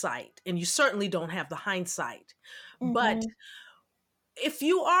foresight, and you certainly don't have the hindsight. But if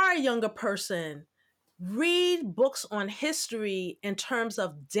you are a younger person, read books on history in terms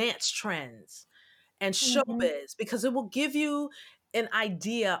of dance trends and showbiz, because it will give you an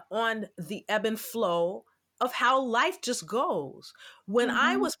idea on the ebb and flow of how life just goes. When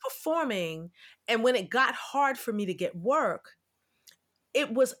I Mm-hmm. was performing and when it got hard for me to get work,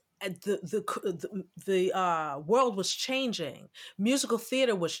 it was the world was changing. Musical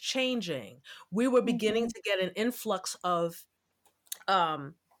theater was changing. We were beginning Mm-hmm. to get an influx of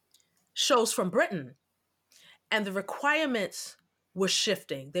um, shows from Britain, and the requirements were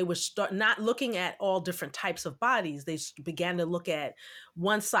shifting. They were not looking at all different types of bodies. They began to look at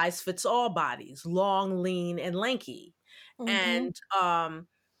one size fits all bodies, long, lean, and lanky. Mm-hmm. And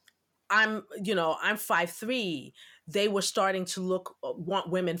I'm 5'3". They were starting to want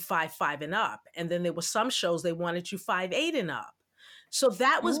women 5'5" and up. And then there were some shows they wanted you 5'8" and up. So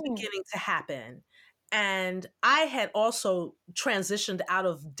that was Mm. beginning to happen. And I had also transitioned out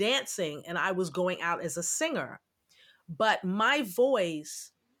of dancing and I was going out as a singer. But my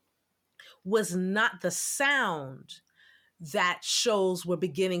voice was not the sound that shows were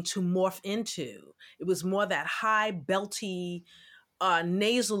beginning to morph into. It was more that high, belty,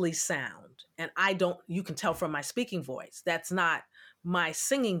 nasally sound. And you can tell from my speaking voice, that's not my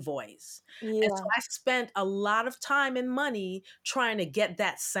singing voice. And so Yeah. I spent a lot of time and money trying to get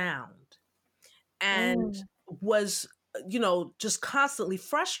that sound and Mm. was, just constantly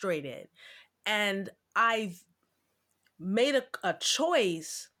frustrated. And I made a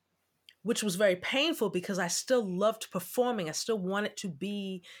choice, which was very painful because I still loved performing. I still wanted to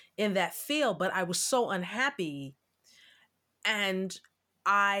be in that field, but I was so unhappy. And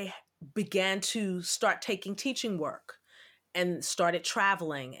I began to start taking teaching work and started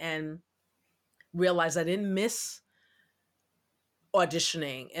traveling and realized I didn't miss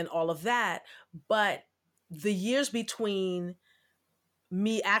auditioning and all of that. But the years between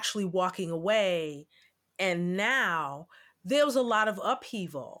me actually walking away and now, there was a lot of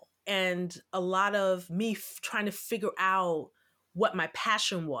upheaval and a lot of me trying to figure out what my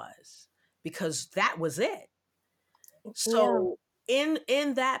passion was because that was it. Yeah. So in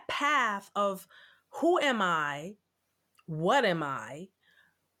that path of who am I, what am I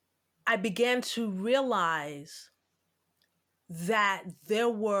began to realize that there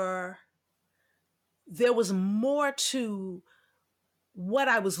was more to what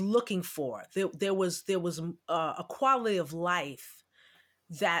I was looking for. There was a quality of life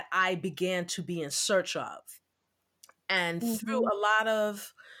that I began to be in search of. And through Mm-hmm. a lot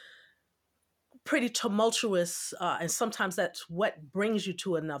of pretty tumultuous, and sometimes that's what brings you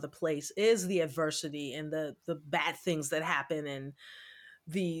to another place is the adversity and the bad things that happen and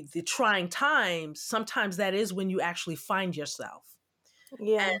the trying times. Sometimes that is when you actually find yourself.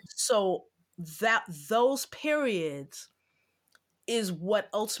 Yeah. And so that those periods is what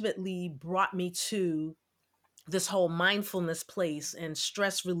ultimately brought me to this whole mindfulness place and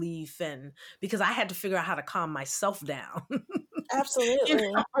stress relief, and because I had to figure out how to calm myself down. you Absolutely.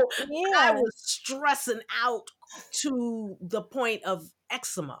 know, I Yeah. was stressing out to the point of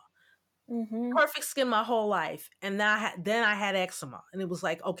eczema. Mm-hmm. Perfect skin my whole life, and then I had eczema, and it was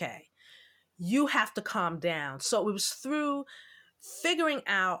like, okay, you have to calm down. So it was through figuring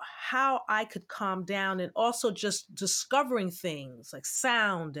out how I could calm down and also just discovering things like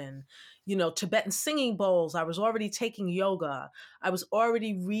sound and, Tibetan singing bowls. I was already taking yoga. I was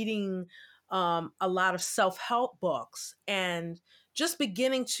already reading a lot of self help books and just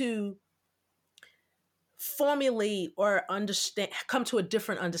beginning to formulate or understand, come to a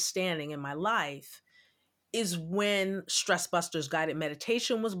different understanding in my life is when Stress Busters Guided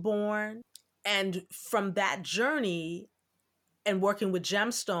Meditation was born. And from that journey, and working with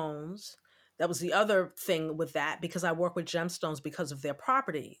gemstones, that was the other thing with that, because I work with gemstones because of their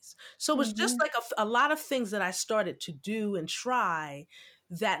properties. So it was just Mm-hmm. like a lot of things that I started to do and try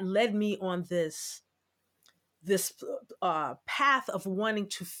that led me on this path of wanting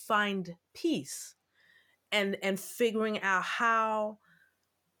to find peace and figuring out how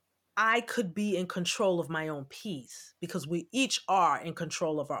I could be in control of my own peace, because we each are in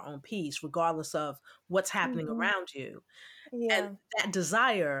control of our own peace regardless of what's happening Mm-hmm. around you. And Yeah. that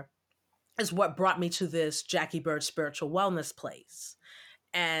desire is what brought me to this Jackie Bird spiritual wellness place.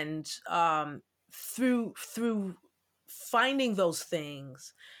 And through finding those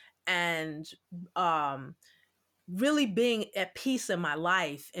things and um, really being at peace in my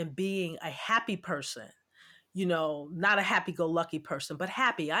life and being a happy person, not a happy-go-lucky person, but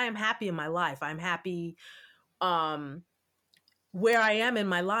happy. I am happy in my life. I'm happy um, where I am in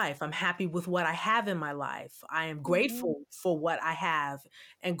my life. I'm happy with what I have in my life. I am Mm-hmm. grateful for what I have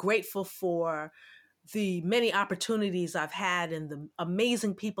and grateful for the many opportunities I've had and the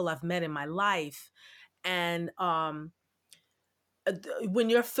amazing people I've met in my life. And when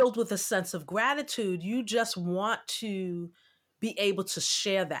you're filled with a sense of gratitude, you just want to be able to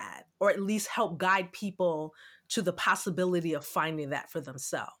share that, or at least help guide people to the possibility of finding that for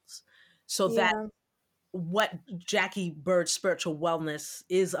themselves. So that Yeah. what Jackie Bird's spiritual wellness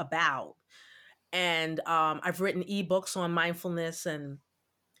is about. And I've written ebooks on mindfulness and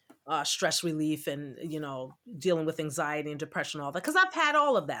stress relief, and dealing with anxiety and depression, all that, because I've had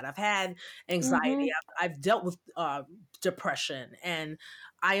all of that. I've had anxiety. Mm-hmm. I've dealt with depression, and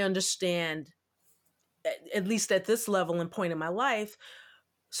I understand, at least at this level and point in my life.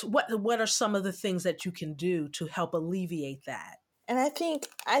 So what are some of the things that you can do to help alleviate that? And I think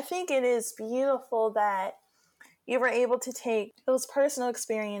it is beautiful that you were able to take those personal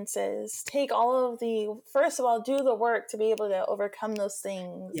experiences, take all of first of all, do the work to be able to overcome those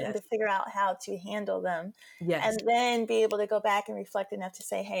things and Yes. to figure out how to handle them. Yes. And then be able to go back and reflect enough to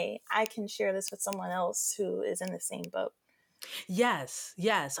say, hey, I can share this with someone else who is in the same boat. Yes,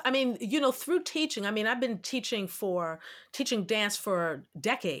 yes. I mean, through teaching, I mean, I've been teaching dance for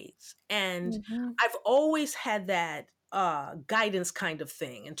decades, and Mm-hmm. I've always had that guidance kind of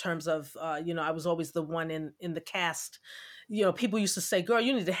thing in terms of, I was always the one in the cast. People used to say, "Girl,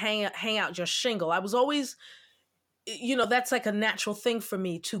 you need to hang out your shingle." I was always, that's like a natural thing for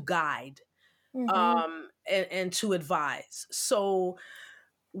me to guide, Mm-hmm. and to advise. So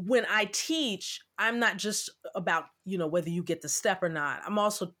when I teach, I'm not just about, whether you get the step or not. I'm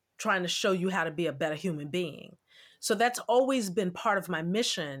also trying to show you how to be a better human being. So that's always been part of my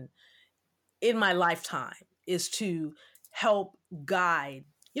mission in my lifetime, is to help guide,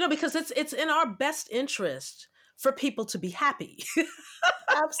 because it's in our best interest for people to be happy.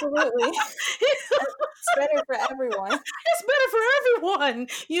 Absolutely. It's better for everyone. It's better for everyone,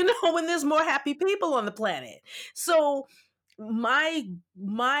 when there's more happy people on the planet. So my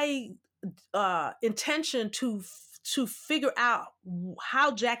intention to figure out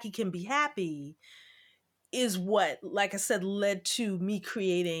how Jackie can be happy is what, like I said, led to me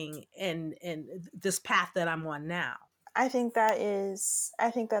creating and this path that I'm on now. I think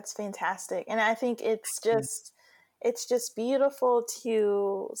that's fantastic. And I think it's just beautiful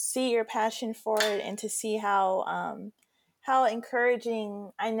to see your passion for it and to see how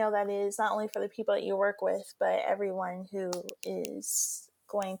encouraging I know that is, not only for the people that you work with, but everyone who is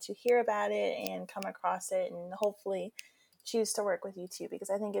going to hear about it and come across it and hopefully choose to work with you too, because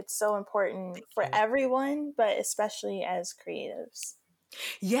I think it's so important for everyone, but especially as creatives.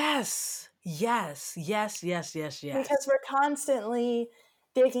 Yes, yes, yes, yes, yes, Because yes. we're constantly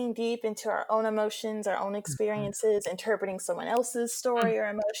digging deep into our own emotions, our own Mhm. experiences, interpreting someone else's story or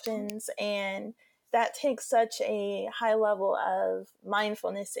emotions. And that takes such a high level of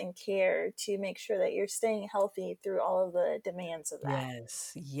mindfulness and care to make sure that you're staying healthy through all of the demands of that.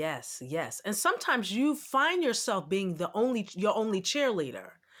 Yes, yes, yes. And sometimes you find yourself being your only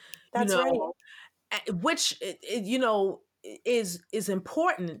cheerleader, you That's right. know, which is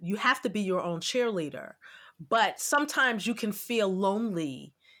important. You have to be your own cheerleader, but sometimes you can feel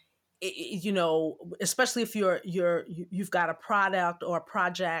lonely, especially if you've got a product or a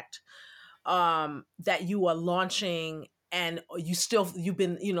project that you are launching, and you've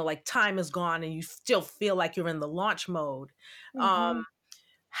been, like, time is gone and you still feel like you're in the launch mode. Mm-hmm. um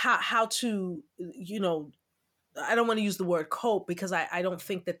how to, I don't want to use the word cope, because I don't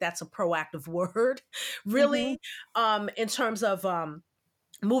think that that's a proactive word, Mm-hmm. really, in terms of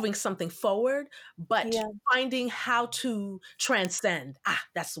moving something forward, but Yeah, finding how to transcend.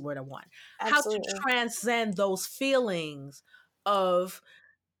 That's the word I want. How to absolutely. transcend those feelings of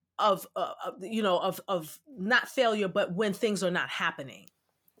of not failure, but when things are not happening.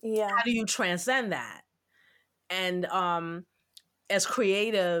 Yeah, How do you transcend that? And as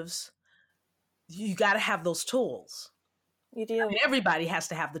creatives, you got to have those tools. you I mean, do. everybody has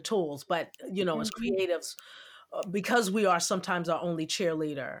to have the tools, but as Mm-hmm. creatives, because we are sometimes our only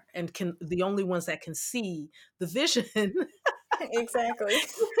cheerleader and can the only ones that can see the vision. Exactly.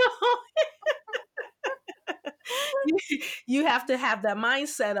 You have to have that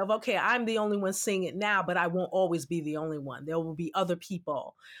mindset of, okay, I'm the only one seeing it now, but I won't always be the only one. There will be other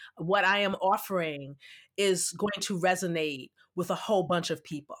people. What I am offering is going to resonate with a whole bunch of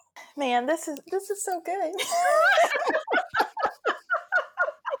people. Man, this is so good.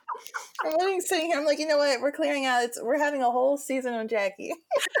 I'm literally sitting here. I'm like, you know what? We're clearing out. We're having a whole season on Jackie.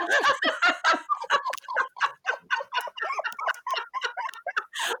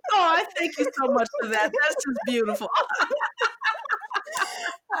 Oh, I thank you so much for that. That's just beautiful.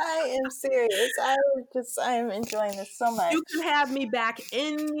 I am serious. I am enjoying this so much. You can have me back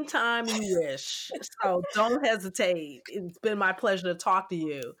anytime you wish. So don't hesitate. It's been my pleasure to talk to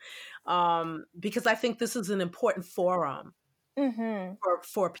you, because I think this is an important forum Mm-hmm.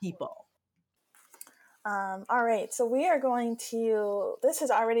 for people. All right, so we are going to. This has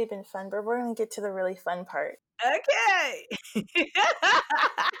already been fun, but we're going to get to the really fun part. Okay.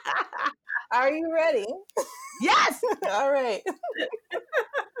 Are you ready? Yes. All right.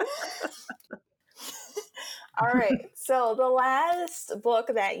 All right. So the last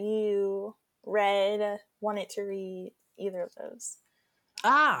book that you read, wanted to read, either of those?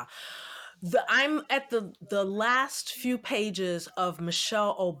 I'm at the last few pages of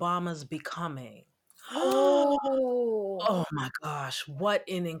Michelle Obama's Becoming. Oh, Oh my gosh, what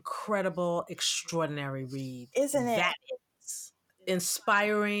an incredible, extraordinary read. isn't it? That is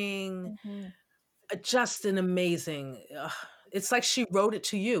inspiring, Mhm. just an amazing. It's like she wrote it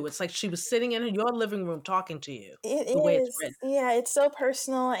to you. It's like she was sitting in your living room talking to you, It the way it's is. written. Yeah, it's so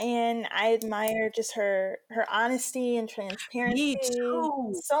personal, and I admire just her honesty and Me transparency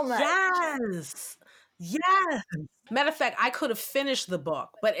too. so much. Yes. Yes. Matter of fact, I could have finished the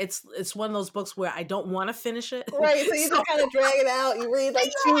book, but it's one of those books where I don't want to finish it. Right, so you So just kind of drag it out. You read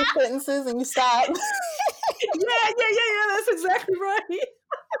like two sentences and you stop. yeah. That's exactly right.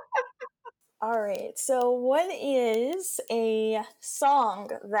 All right. So, what is a song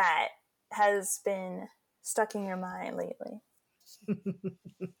that has been stuck in your mind lately?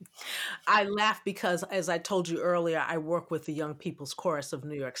 I laugh because, as I told you earlier, I work with the Young People's Chorus of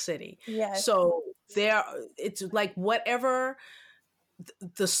New York City. Yes. So it's like whatever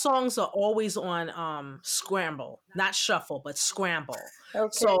the songs are always on scramble, not shuffle, but scramble. Okay.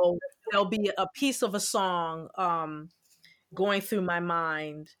 So there'll be a piece of a song going through my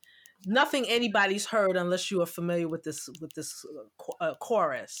mind. Nothing anybody's heard unless you are familiar with this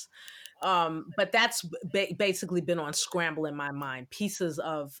chorus. But that's basically been on scramble in my mind. Pieces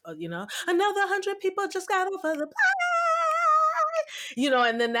of another 100 people just got over the pie,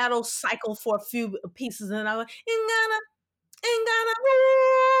 and then that'll cycle for a few pieces, and I'll go, Ingana,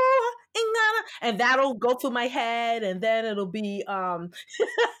 ooh, Ingana, and that'll go through my head, and then it'll be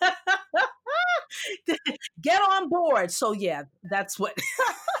get on board. So yeah, that's what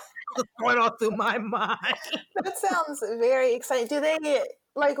was going on through my mind. That sounds very exciting. Do they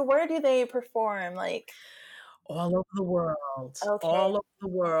where do they perform? Like, all over the world, okay. all over the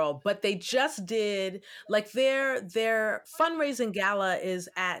world. But they just did like their fundraising gala is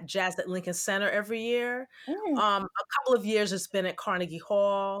at Jazz at Lincoln Center every year. A couple of years it's been at Carnegie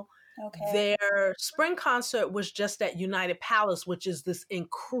Hall. Okay. Their spring concert was just at United Palace, which is this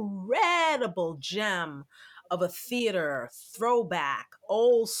incredible gem of a theater, throwback,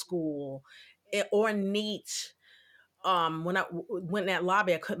 old school, ornate. When I went in that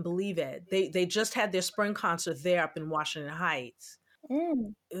lobby, I couldn't believe it. They just had their spring concert there up in Washington Heights.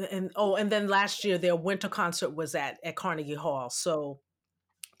 And then last year their winter concert was at Carnegie Hall. So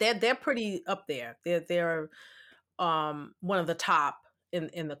they're pretty up there. They're one of the top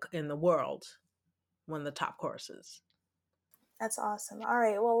in the world, one of the top courses. That's awesome. All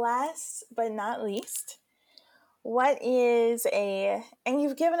right. Well, last but not least, what is and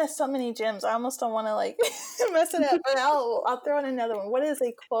you've given us so many gems, I almost don't want to mess it up, but I'll throw in another one. What is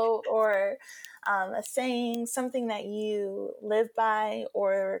a quote or a saying, something that you live by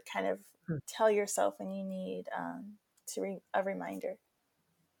or kind of tell yourself when you need a reminder?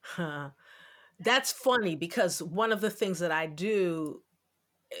 That's funny because one of the things that I do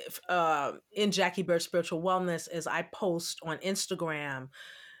in Jackie Bird Spiritual Wellness is I post on Instagram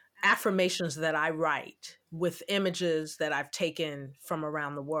affirmations that I write with images that I've taken from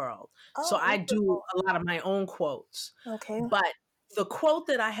around the world. So I do a lot of my own quotes. Okay. But the quote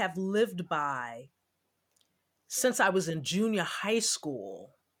that I have lived by since I was in junior high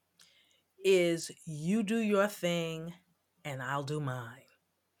school is, "You do your thing and I'll do mine."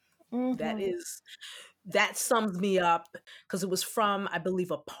 That sums me up because it was from, I believe,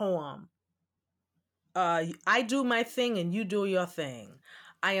 a poem. I do my thing and you do your thing.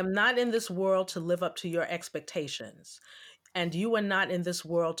 I am not in this world to live up to your expectations, and you are not in this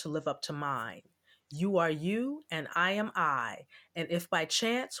world to live up to mine. You are you and I am I, and if by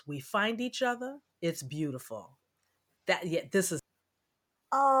chance we find each other, it's beautiful. This is.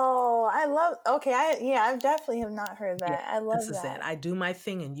 Oh, I love. Okay, I definitely have not heard that. Yeah, I love this is that. it. I do my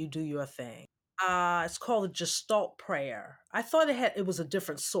thing and you do your thing. It's called a Gestalt prayer. I thought it was a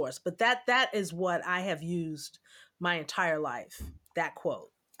different source, but that is what I have used my entire life. That quote.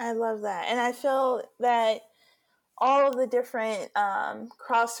 I love that, and I feel that all of the different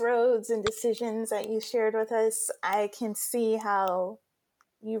crossroads and decisions that you shared with us, I can see how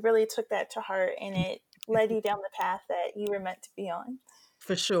you really took that to heart and it led you down the path that you were meant to be on.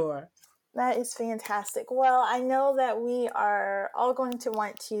 For sure. That is fantastic. Well, I know that we are all going to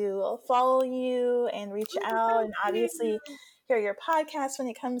want to follow you and reach out, and obviously hear your podcast when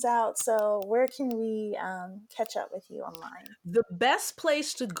it comes out. So where can we catch up with you online? The best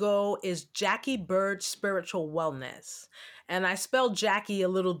place to go is Jackie Bird Spiritual Wellness. And I spelled Jackie a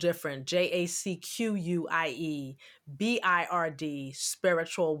little different, JACQUIEBIRD,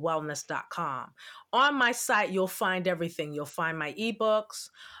 spiritualwellness.com. On my site, you'll find everything. You'll find my ebooks.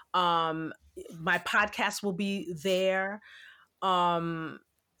 My podcast will be there. You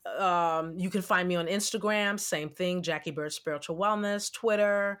can find me on Instagram, same thing, Jackie Bird Spiritual Wellness,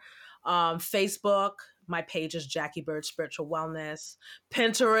 Twitter, Facebook. My page is Jackie Bird Spiritual Wellness,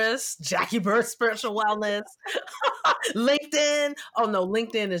 Pinterest, Jackie Bird Spiritual Wellness, LinkedIn. Oh no,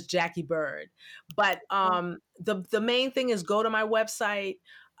 LinkedIn is Jackie Bird. But the main thing is go to my website,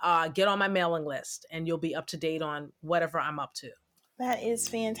 get on my mailing list, and you'll be up to date on whatever I'm up to. That is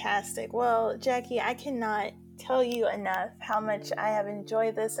fantastic. Well, Jackie, I cannot tell you enough how much I have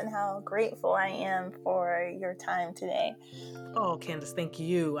enjoyed this and how grateful I am for your time today. Oh, Candace, thank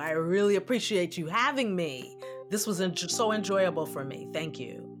you. I really appreciate you having me. This was so enjoyable for me. Thank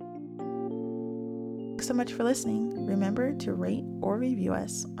you. Thanks so much for listening. Remember to rate or review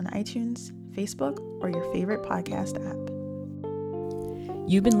us on iTunes, Facebook, or your favorite podcast app.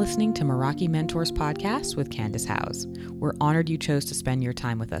 You've been listening to Meraki Mentors Podcast with Candace Howes. We're honored you chose to spend your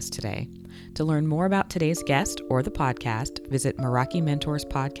time with us today. To learn more about today's guest or the podcast, visit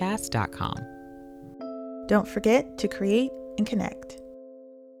MerakiMentorsPodcast.com. Don't forget to create and connect.